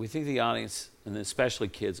opposite. We think the audience, and especially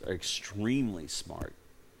kids, are extremely smart,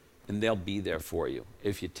 and they'll be there for you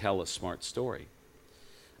if you tell a smart story.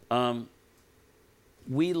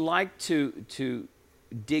 We like to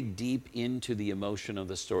dig deep into the emotion of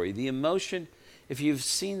the story. The emotion, if you've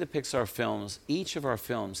seen the Pixar films, each of our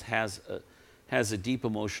films has a deep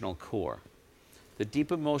emotional core. The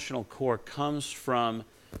deep emotional core comes from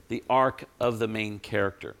the arc of the main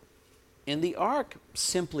character. And the arc,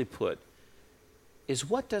 simply put, is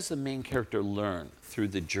what does the main character learn through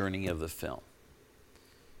the journey of the film?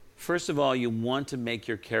 First of all, you want to make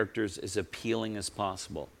your characters as appealing as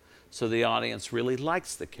possible, so the audience really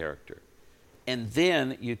likes the character. And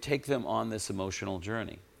then you take them on this emotional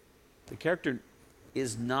journey. The character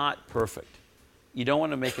is not perfect. You don't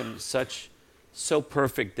want to make them so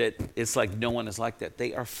perfect that it's like no one is like that.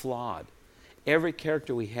 They are flawed. Every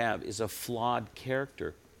character we have is a flawed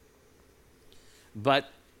character.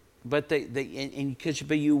 But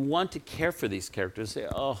you want to care for these characters. Say,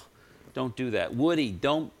 oh, don't do that. Woody,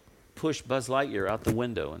 don't push Buzz Lightyear out the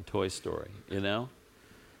window in Toy Story, you know?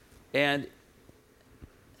 And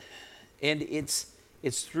it's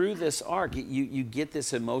through this arc you get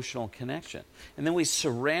this emotional connection. And then we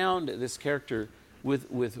surround this character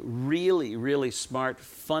with really, really smart,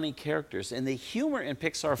 funny characters. And the humor in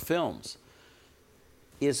Pixar films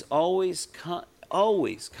is always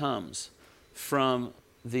comes from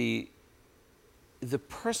the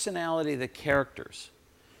personality of the characters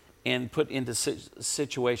and put into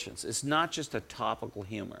situations. It's not just a topical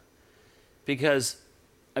humor. Because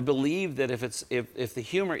I believe that if the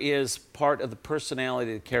humor is part of the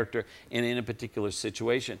personality of the character and in a particular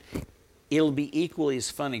situation, it'll be equally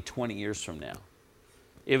as funny 20 years from now.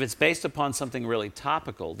 If it's based upon something really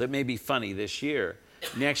topical that may be funny this year,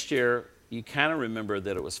 next year you kind of remember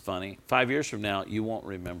that it was funny. 5 years from now, you won't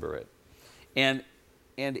remember it.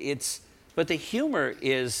 But the humor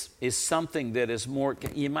is something that is more,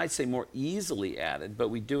 you might say more easily added, but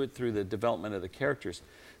we do it through the development of the characters.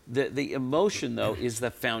 The emotion, though, is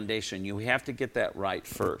the foundation. You have to get that right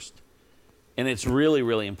first. And it's really,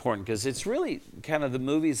 really important because it's really kind of the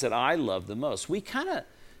movies that I love the most. We kind of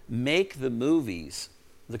make the movies,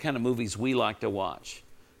 the kind of movies we like to watch.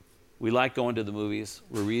 We like going to the movies.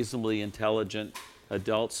 We're reasonably intelligent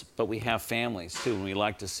adults, but we have families too, and we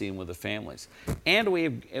like to see them with the families. And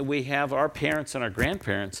we have our parents and our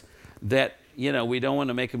grandparents that, you know, we don't want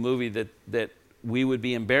to make a movie that we would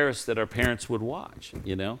be embarrassed that our parents would watch,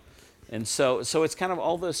 you know? And so it's kind of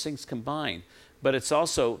all those things combined. But it's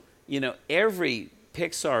also, you know, every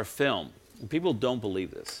Pixar film, and people don't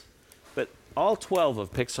believe this, but all 12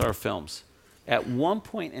 of Pixar films, at one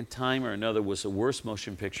point in time or another, was the worst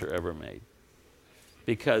motion picture ever made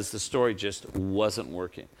because the story just wasn't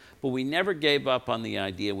working. But we never gave up on the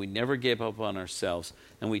idea. We never gave up on ourselves,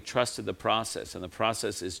 and we trusted the process. And the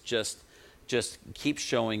process is just keep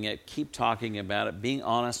showing it, keep talking about it, being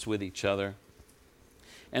honest with each other.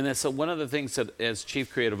 And that's one of the things that, as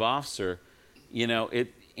Chief Creative Officer, you know,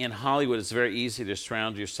 in Hollywood, it's very easy to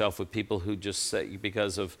surround yourself with people who just say,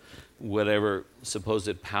 because of whatever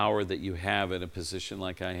supposed power that you have in a position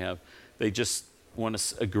like I have, they just want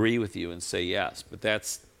to agree with you and say yes. But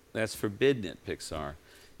that's forbidden at Pixar.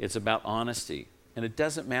 It's about honesty. And it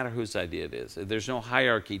doesn't matter whose idea it is. There's no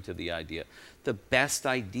hierarchy to the idea. The best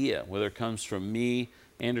idea, whether it comes from me,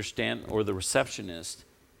 Andrew Stanton, or the receptionist,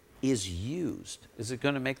 is used. Is it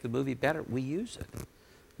going to make the movie better? We use it,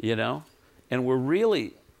 you know? And we're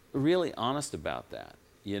really, really honest about that,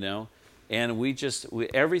 you know? And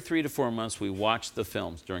every 3 to 4 months, we watch the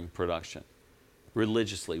films during production.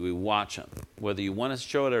 Religiously, we watch them. Whether you want to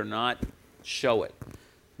show it or not, show it.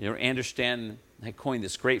 You know, Andrew Stanton had coined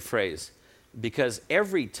this great phrase, because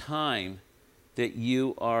every time that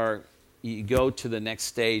you go to the next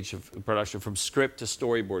stage of production, from script to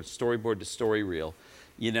storyboard, storyboard to story reel,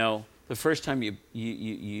 you know, the first time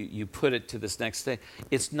you put it to this next stage,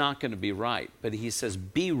 it's not going to be right. But he says,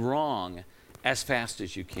 be wrong as fast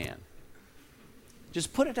as you can.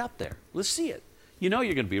 Just put it up there. Let's see it. You know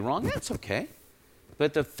you're going to be wrong. That's okay.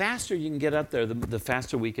 But the faster you can get up there, the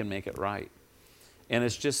faster we can make it right. And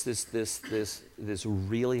it's just this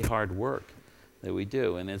really hard work that we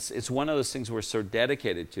do. And it's one of those things we're so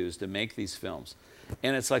dedicated to, is to make these films.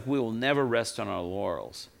 And it's like we will never rest on our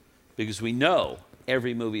laurels, because we know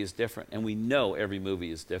every movie is different, and we know every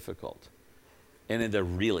movie is difficult. And they're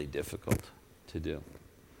really difficult to do.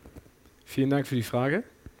 Vielen Dank für die Frage.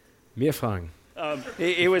 Mehr Fragen.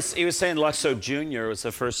 He was saying Luxo Jr. was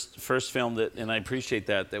the first film that, and I appreciate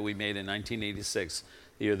that we made in 1986,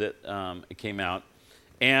 the year that it came out.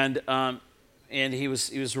 And he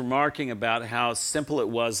was remarking about how simple it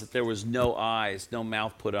was that there was no eyes, no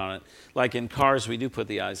mouth put on it. Like in Cars, we do put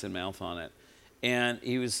the eyes and mouth on it. And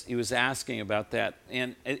he was asking about that.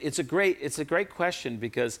 And it's a great question,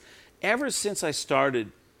 because ever since I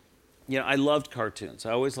started, you know, I loved cartoons.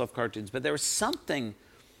 I always loved cartoons. But there was something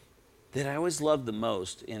that I always loved the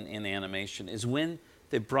most in animation, is when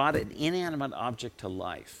they brought an inanimate object to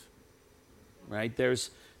life, right? There's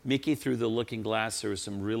Mickey Through the Looking Glass. There was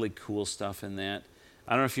some really cool stuff in that.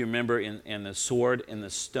 I don't know if you remember in The Sword in the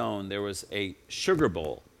Stone, there was a sugar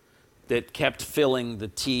bowl that kept filling the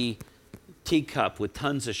teacup with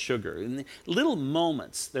tons of sugar. In little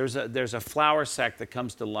moments, there's a flour sack that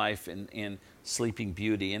comes to life in Sleeping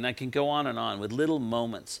Beauty, and I can go on with little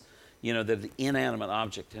moments, you know, that the inanimate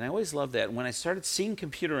object. And I always loved that. When I started seeing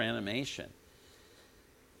computer animation,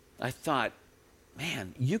 I thought,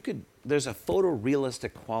 man, there's a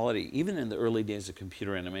photorealistic quality, even in the early days of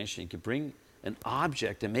computer animation. You could bring an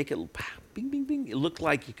object and make it bing, bing, bing. It looked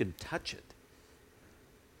like you could touch it.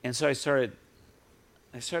 And so I started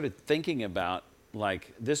thinking about,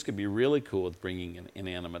 like, this could be really cool with bringing an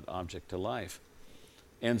inanimate object to life.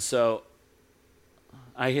 And so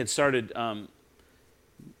I had started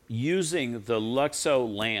using the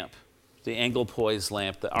Luxo lamp, the Anglepoise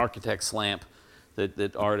lamp, the architect's lamp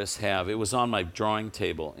that artists have. It was on my drawing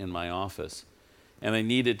table in my office. And I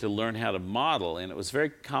needed to learn how to model, and it was very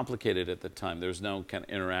complicated at the time. There was no kind of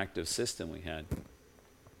interactive system we had.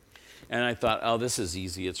 And I thought, oh, this is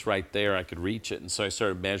easy. It's right there. I could reach it. And so I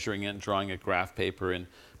started measuring it and drawing a graph paper and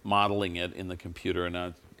modeling it in the computer.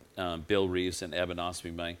 And Bill Reeves and Eben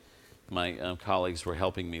Osby, my colleagues, were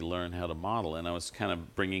helping me learn how to model. And I was kind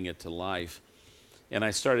of bringing it to life. And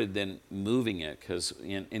I started then moving it, because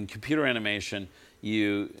in computer animation,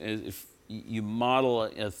 you model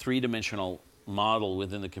a three-dimensional model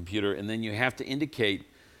within the computer, and then you have to indicate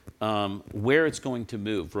where it's going to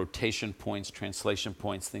move, rotation points, translation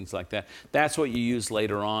points, things like that. That's what you use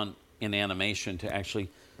later on in animation to actually,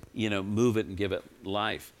 you know, move it and give it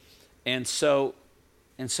life. And so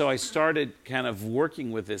I started kind of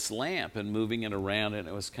working with this lamp and moving it around, and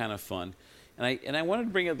it was kind of fun. And I wanted to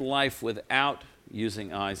bring it to life without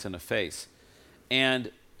using eyes and a face.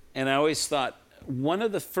 And I always thought, one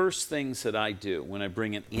of the first things that I do when I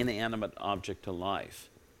bring an inanimate object to life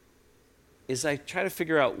is I try to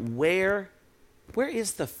figure out where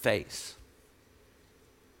is the face?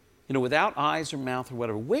 You know, without eyes or mouth or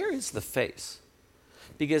whatever, where is the face?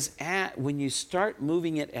 Because when you start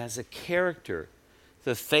moving it as a character,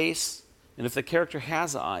 the face, and if the character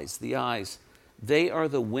has eyes, the eyes, they are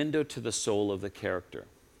the window to the soul of the character.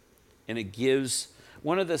 And it gives,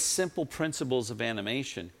 one of the simple principles of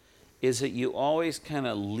animation is that you always kind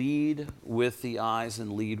of lead with the eyes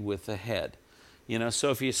and lead with the head. You know, so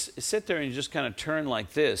if you sit there and you just kind of turn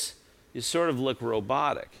like this, you sort of look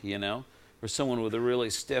robotic, you know, or someone with a really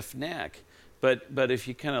stiff neck. But if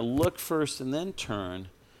you kind of look first and then turn,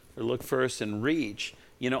 or look first and reach,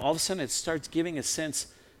 you know, all of a sudden it starts giving a sense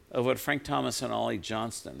of what Frank Thomas and Ollie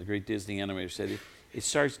Johnston, the great Disney animator, said. It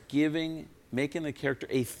starts making the character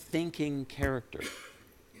a thinking character.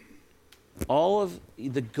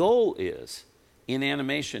 The goal is, in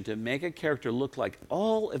animation, to make a character look like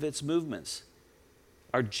all of its movements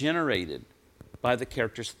are generated by the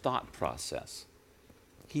character's thought process.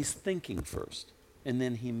 He's thinking first, and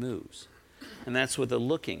then he moves. And that's what the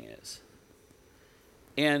looking is.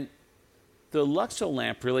 And the Luxo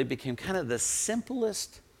lamp really became kind of the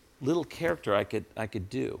simplest little character I could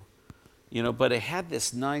do. You know, but it had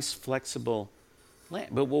this nice flexible lamp.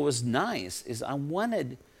 But what was nice is I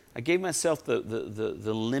gave myself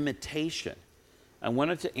the limitation. I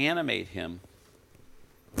wanted to animate him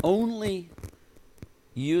only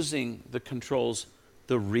using the controls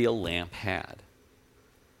the real lamp had.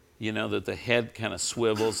 You know, that the head kind of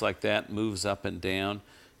swivels like that, moves up and down,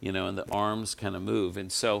 you know, and the arms kind of move.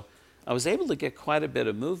 And so I was able to get quite a bit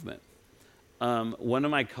of movement. One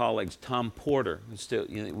of my colleagues, Tom Porter, who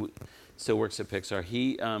still works at Pixar,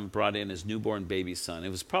 he brought in his newborn baby son. It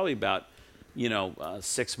was probably about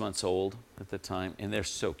 6 months old at the time, and they're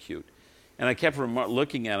so cute. And I kept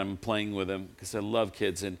looking at him and playing with him because I love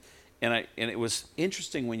kids. And it was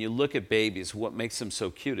interesting when you look at babies, what makes them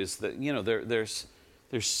so cute is that, you know,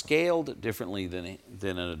 they're scaled differently than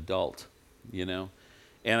an adult, you know.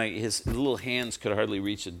 And his little hands could hardly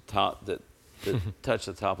reach the top, touch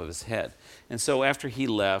the top of his head. And so after he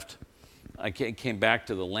left, I came back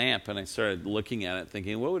to the lamp and I started looking at it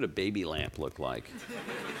thinking, what would a baby lamp look like?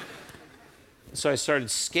 So I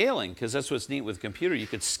started scaling, because that's what's neat with a computer. You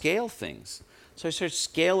could scale things. So I started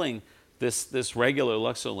scaling this regular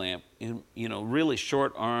Luxo lamp in, you know, really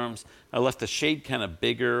short arms. I left the shade kind of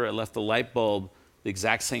bigger. I left the light bulb the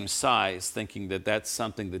exact same size, thinking that that's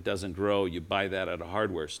something that doesn't grow. You buy that at a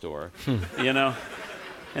hardware store, you know?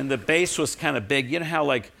 And the base was kind of big. You know how,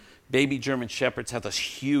 like, baby German Shepherds have those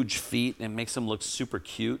huge feet and it makes them look super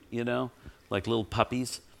cute, you know, like little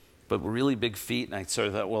puppies, but really big feet. And I sort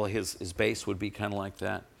of thought, well, his base would be kind of like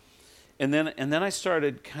that. And then I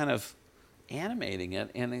started kind of animating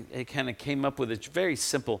it, and it kind of came up with a very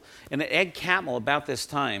simple. And Ed Catmull, about this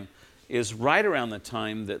time, is right around the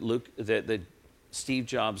time that Steve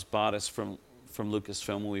Jobs bought us from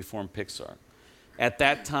Lucasfilm when we formed Pixar. At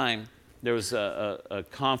that time, there was a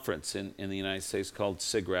conference in the United States called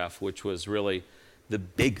SIGGRAPH, which was really the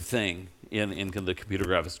big thing in the computer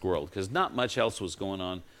graphics world, because not much else was going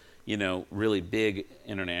on, you know, really big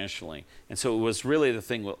internationally. And so it was really the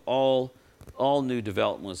thing where all new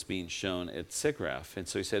development was being shown at SIGGRAPH. And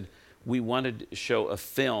so he said, we wanted to show a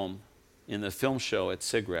film in the film show at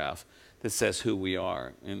SIGGRAPH that says who we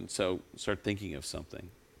are. And so start thinking of something.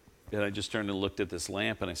 And I just turned and looked at this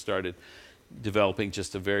lamp, and I started developing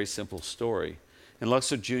just a very simple story. And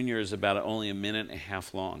Luxo Jr. is about only a minute and a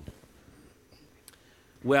half long.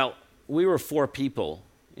 Well, we were 4 people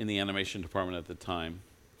in the animation department at the time.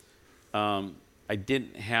 I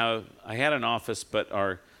had an office, but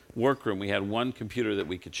our workroom, we had one computer that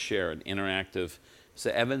we could share, an interactive, it's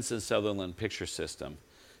the Evans and Sutherland picture system,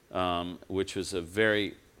 which was a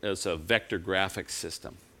vector graphics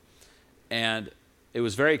system. And it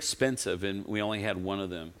was very expensive, and we only had one of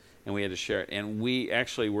them, and we had to share it. And we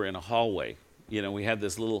actually were in a hallway. You know, we had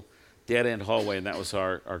this little dead-end hallway, and that was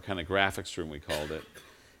our kind of graphics room, we called it.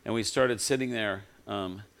 And we started sitting there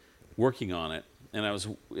working on it,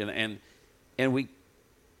 and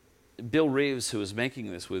Bill Reeves, who was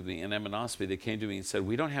making this with me, and Emmett Osby, they came to me and said,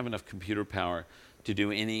 we don't have enough computer power to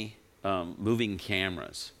do any moving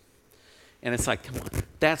cameras. And it's like, come on,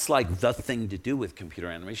 that's like the thing to do with computer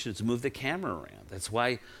animation, is move the camera around. That's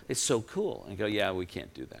why it's so cool. And I go, yeah, we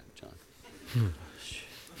can't do that, John.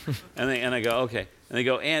 And I go, okay. And they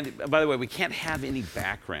go, and by the way, we can't have any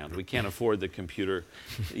background. We can't afford the computer,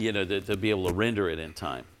 you know, to be able to render it in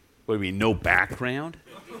time. What do you mean, no background?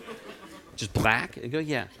 just black? I go,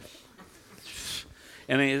 yeah.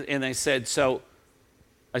 And they said, so,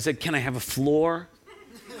 I said, can I have a floor?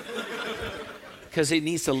 Because they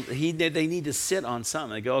need to sit on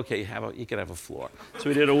something. They go, okay, you can have a floor. So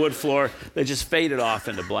we did a wood floor. They just faded off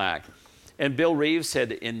into black. And Bill Reeves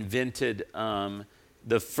had invented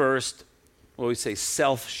the first, what we say,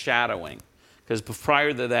 self-shadowing. Because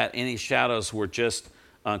prior to that, any shadows were just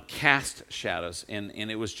cast shadows. And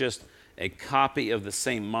it was just a copy of the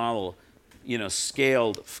same model,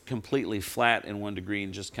 scaled completely flat in 1 degree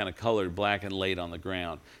and just kind of colored black and laid on the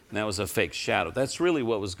ground. And that was a fake shadow. That's really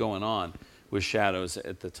what was going on with shadows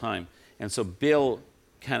at the time. And so Bill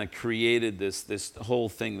kind of created this whole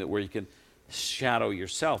thing where you can shadow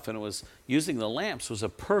yourself. And it was using the lamps was a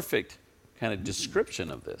perfect kind of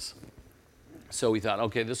description of this. So we thought,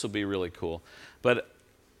 okay, this will be really cool. But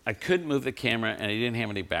I couldn't move the camera and I didn't have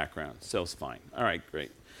any background, so it's fine. All right,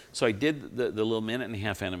 great. So I did the little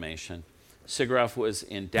 1.5-minute animation. SIGGRAPH was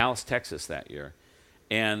in Dallas, Texas that year.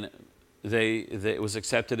 And it was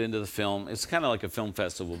accepted into the film. It's kind of like a film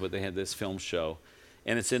festival, but they had this film show.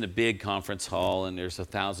 And it's in a big conference hall, and there's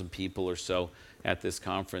 1,000 people or so at this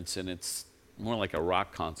conference. And it's more like a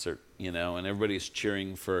rock concert, and everybody's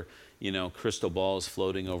cheering for, crystal balls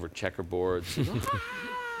floating over checkerboards,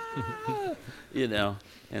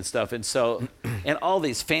 and stuff. And so, and all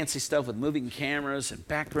these fancy stuff with moving cameras and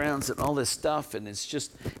backgrounds and all this stuff. And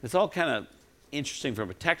it's all kind of interesting from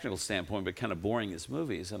a technical standpoint, but kind of boring as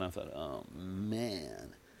movies. And I thought, oh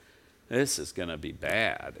man, this is going to be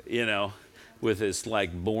bad, with this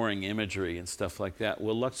like boring imagery and stuff like that.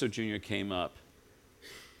 Well, Luxo Jr. came up,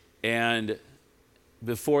 and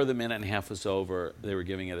before the 1.5 minutes was over, they were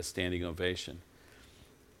giving it a standing ovation.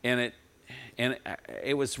 And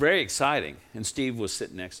it was very exciting. And Steve was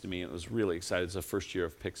sitting next to me, and it was really exciting. It was the first year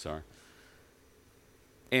of Pixar.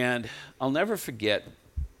 And I'll never forget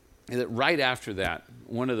that right after that,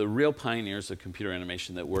 one of the real pioneers of computer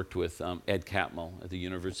animation that worked with Ed Catmull at the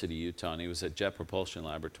University of Utah, and he was at Jet Propulsion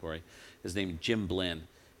Laboratory, his name is Jim Blinn,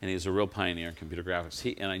 and he was a real pioneer in computer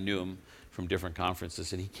graphics. And I knew him from different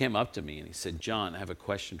conferences, and he came up to me and he said, John, I have a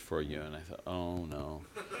question for you. And I thought, oh no.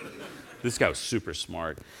 This guy was super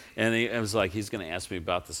smart. And I was like, he's going to ask me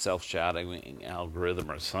about the self-shadowing algorithm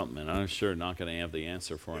or something, and I'm sure not going to have the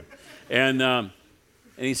answer for him. And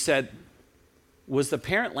he said, was the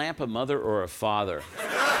parent lamp a mother or a father?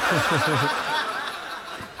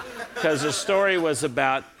 Because the story was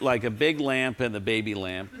about like a big lamp and the baby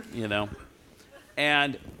lamp,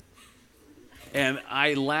 And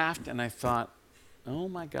I laughed and I thought, oh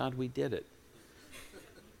my God, we did it.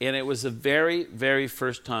 And it was the very, very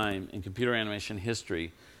first time in computer animation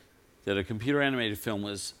history that a computer animated film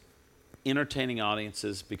was entertaining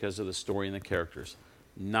audiences because of the story and the characters,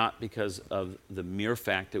 not because of the mere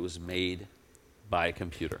fact it was made by a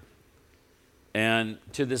computer. And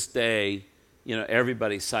to this day,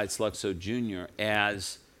 everybody cites Luxo Jr.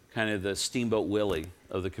 as kind of the Steamboat Willie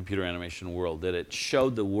of the computer animation world, that it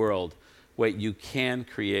showed the world, wait, you can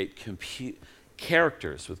create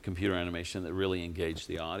characters with computer animation that really engage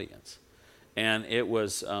the audience. And it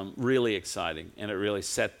was really exciting, and it really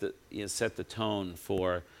set the tone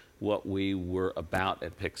for what we were about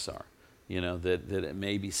at Pixar. That it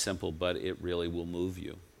may be simple, but it really will move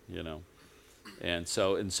you, And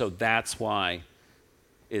so that's why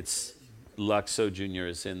it's Luxo Jr.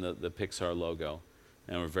 is in the Pixar logo,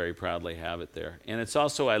 and we very proudly have it there. And it's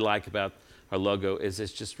also what I like about our logo is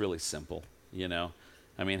it's just really simple,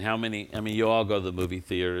 I mean, you all go to the movie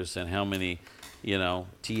theaters, and how many,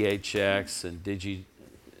 THX and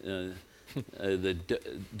the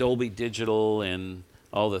Dolby Digital and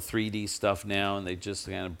all the 3D stuff now, and they just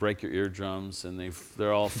kind of break your eardrums, and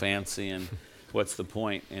they're all fancy, and what's the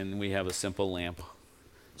point? And we have a simple lamp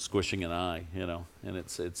squishing an eye, and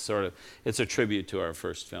it's a tribute to our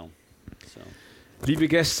first film. So. Liebe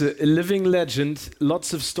Gäste, a living legend,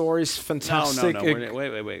 lots of stories, fantastic. No,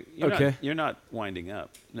 wait. You're not winding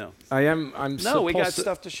up. No. I'm No, we got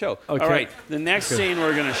stuff to show. Okay. All right, the next scene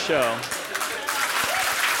we're going to show.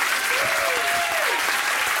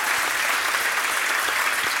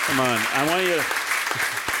 Come on,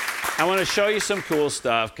 I want to show you some cool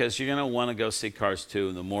stuff because you're going to want to go see Cars 2,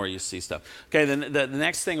 and the more you see stuff. Okay, the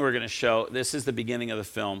next thing we're going to show, this is the beginning of the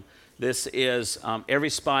film. This is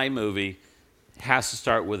every spy movie has to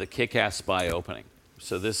start with a kick-ass spy opening.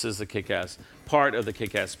 So this is the kick-ass part of the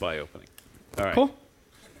kick-ass spy opening. All right. Cool.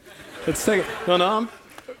 Let's take it. No,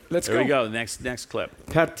 let's go. Here we go. Next clip.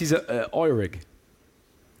 Pat, diese Eurig.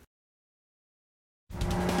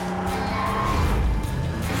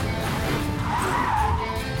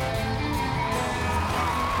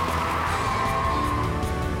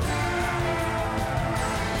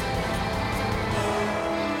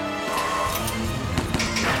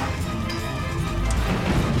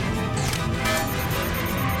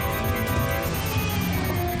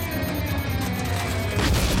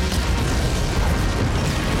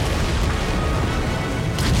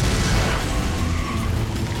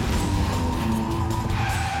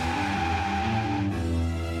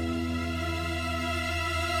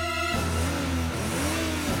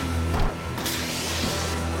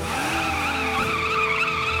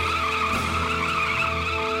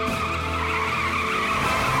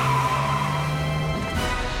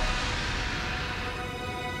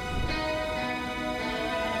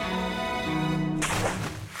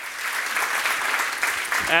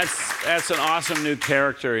 That's an awesome new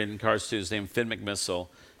character in Cars 2. His named Finn McMissile.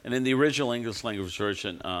 And in the original English language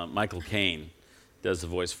version, Michael Caine does the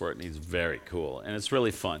voice for it, and he's very cool. And it's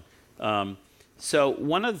really fun. So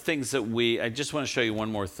one of the things that I just want to show you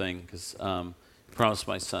one more thing, because I promised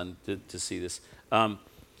my son to see this.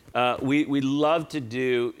 We love to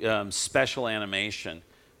do special animation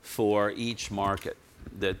for each market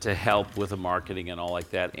to help with the marketing and all like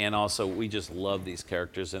that. And also, we just love these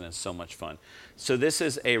characters, and it's so much fun. So this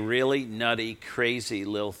is a really nutty, crazy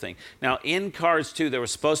little thing. Now, in Cars 2, there were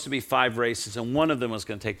supposed to be 5 races, and one of them was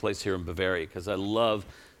going to take place here in Bavaria, because I love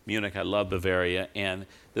Munich, I love Bavaria, and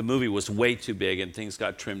the movie was way too big, and things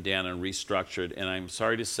got trimmed down and restructured. And I'm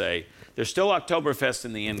sorry to say, there's still Oktoberfest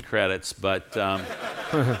in the end credits, but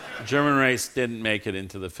German race didn't make it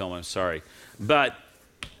into the film, I'm sorry. But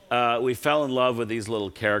we fell in love with these little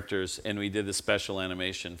characters, and we did the special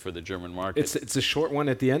animation for the German market. It's a short one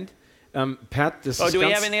at the end. Pat, this is do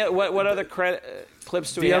we have any? What other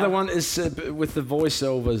clips do we have? The other one is with the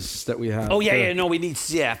voiceovers that we have. Oh, yeah, no, we need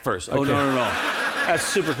first. Oh, Okay. no. That's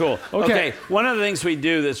super cool. Okay, one of the things we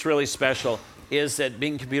do that's really special is that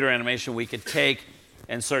being computer animation, we could take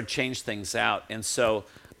and sort of change things out. And so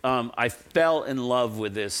I fell in love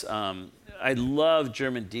with this. I love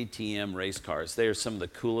German DTM race cars. They are some of the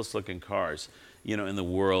coolest looking cars, in the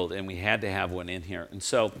world, and we had to have one in here. And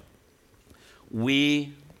so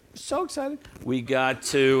so excited. We got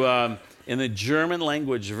to, in the German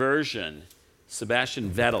language version,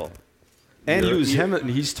 Sebastian Vettel. And Lewis Hamilton,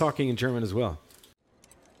 he's talking in German as well.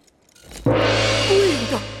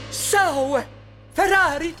 Guido, Sau,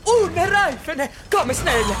 Ferrari, ohne Reifen. Komm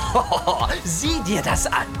schnell. Sieh dir das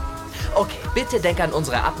an. Okay, bitte denk an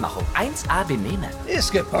unsere Abmachung. 1A benehmen.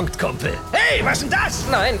 Ist gepunkt, Kumpel. Hey, was ist denn das?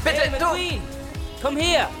 Nein, bitte, Hey, McQueen, komm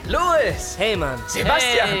her. Louis. Hey, Mann.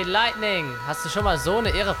 Sebastian. Hey, Lightning. Hast du schon mal so eine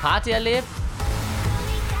irre Party erlebt?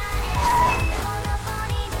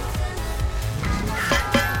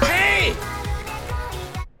 Hey!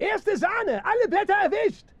 Erste Sahne, alle Blätter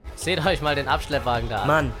erwischt. Seht euch mal den Abschleppwagen da an.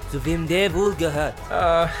 Mann, zu wem der wohl gehört?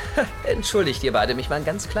 Entschuldigt ihr beide mich mal einen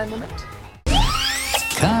ganz kleinen Moment.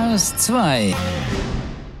 Cars 2.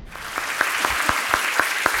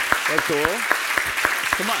 That's cool.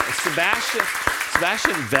 Come on,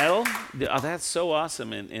 Sebastian Vettel. Oh, that's so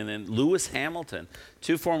awesome. And then Lewis Hamilton,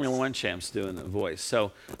 2 Formula One champs doing the voice.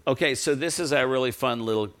 So, okay, so this is a really fun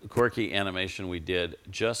little quirky animation we did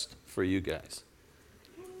just for you guys.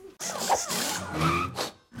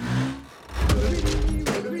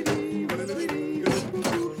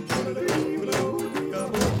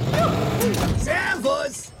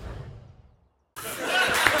 Servus.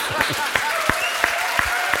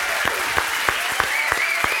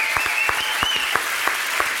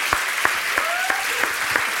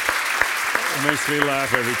 It makes me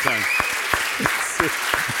laugh every time.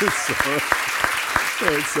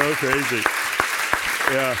 It's so crazy.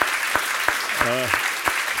 Yeah.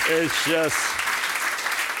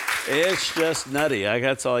 It's just nutty.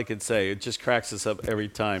 That's all I can say. It just cracks us up every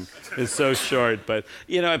time. It's so short. But,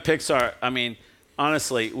 at Pixar, I mean,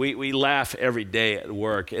 honestly, we laugh every day at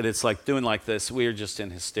work. And it's like doing like this. We are just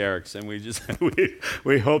in hysterics. And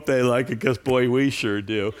we hope they like it because, boy, we sure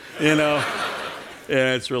do.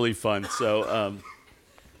 Yeah, it's really fun. So,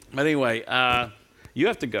 but anyway, you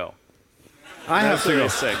have to go. I have to go.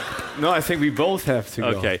 Sick. No, I think we both have to go.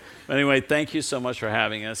 Okay. Anyway, thank you so much for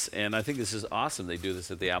having us. And I think this is awesome. They do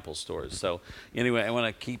this at the Apple stores. So anyway, I want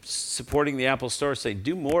to keep supporting the Apple store. Say,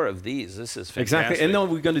 do more of these. This is fantastic. Exactly. And now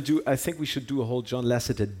we're going to do, I think we should do a whole John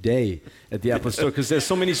Lasseter day at the Apple store because there's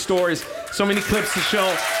so many stories, so many clips to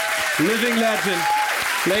show. Living legend.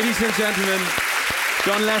 Ladies and gentlemen,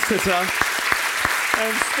 John Lasseter.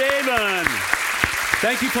 And Steven.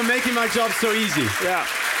 Thank you for making my job so easy. Yeah.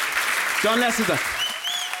 John Lasseter.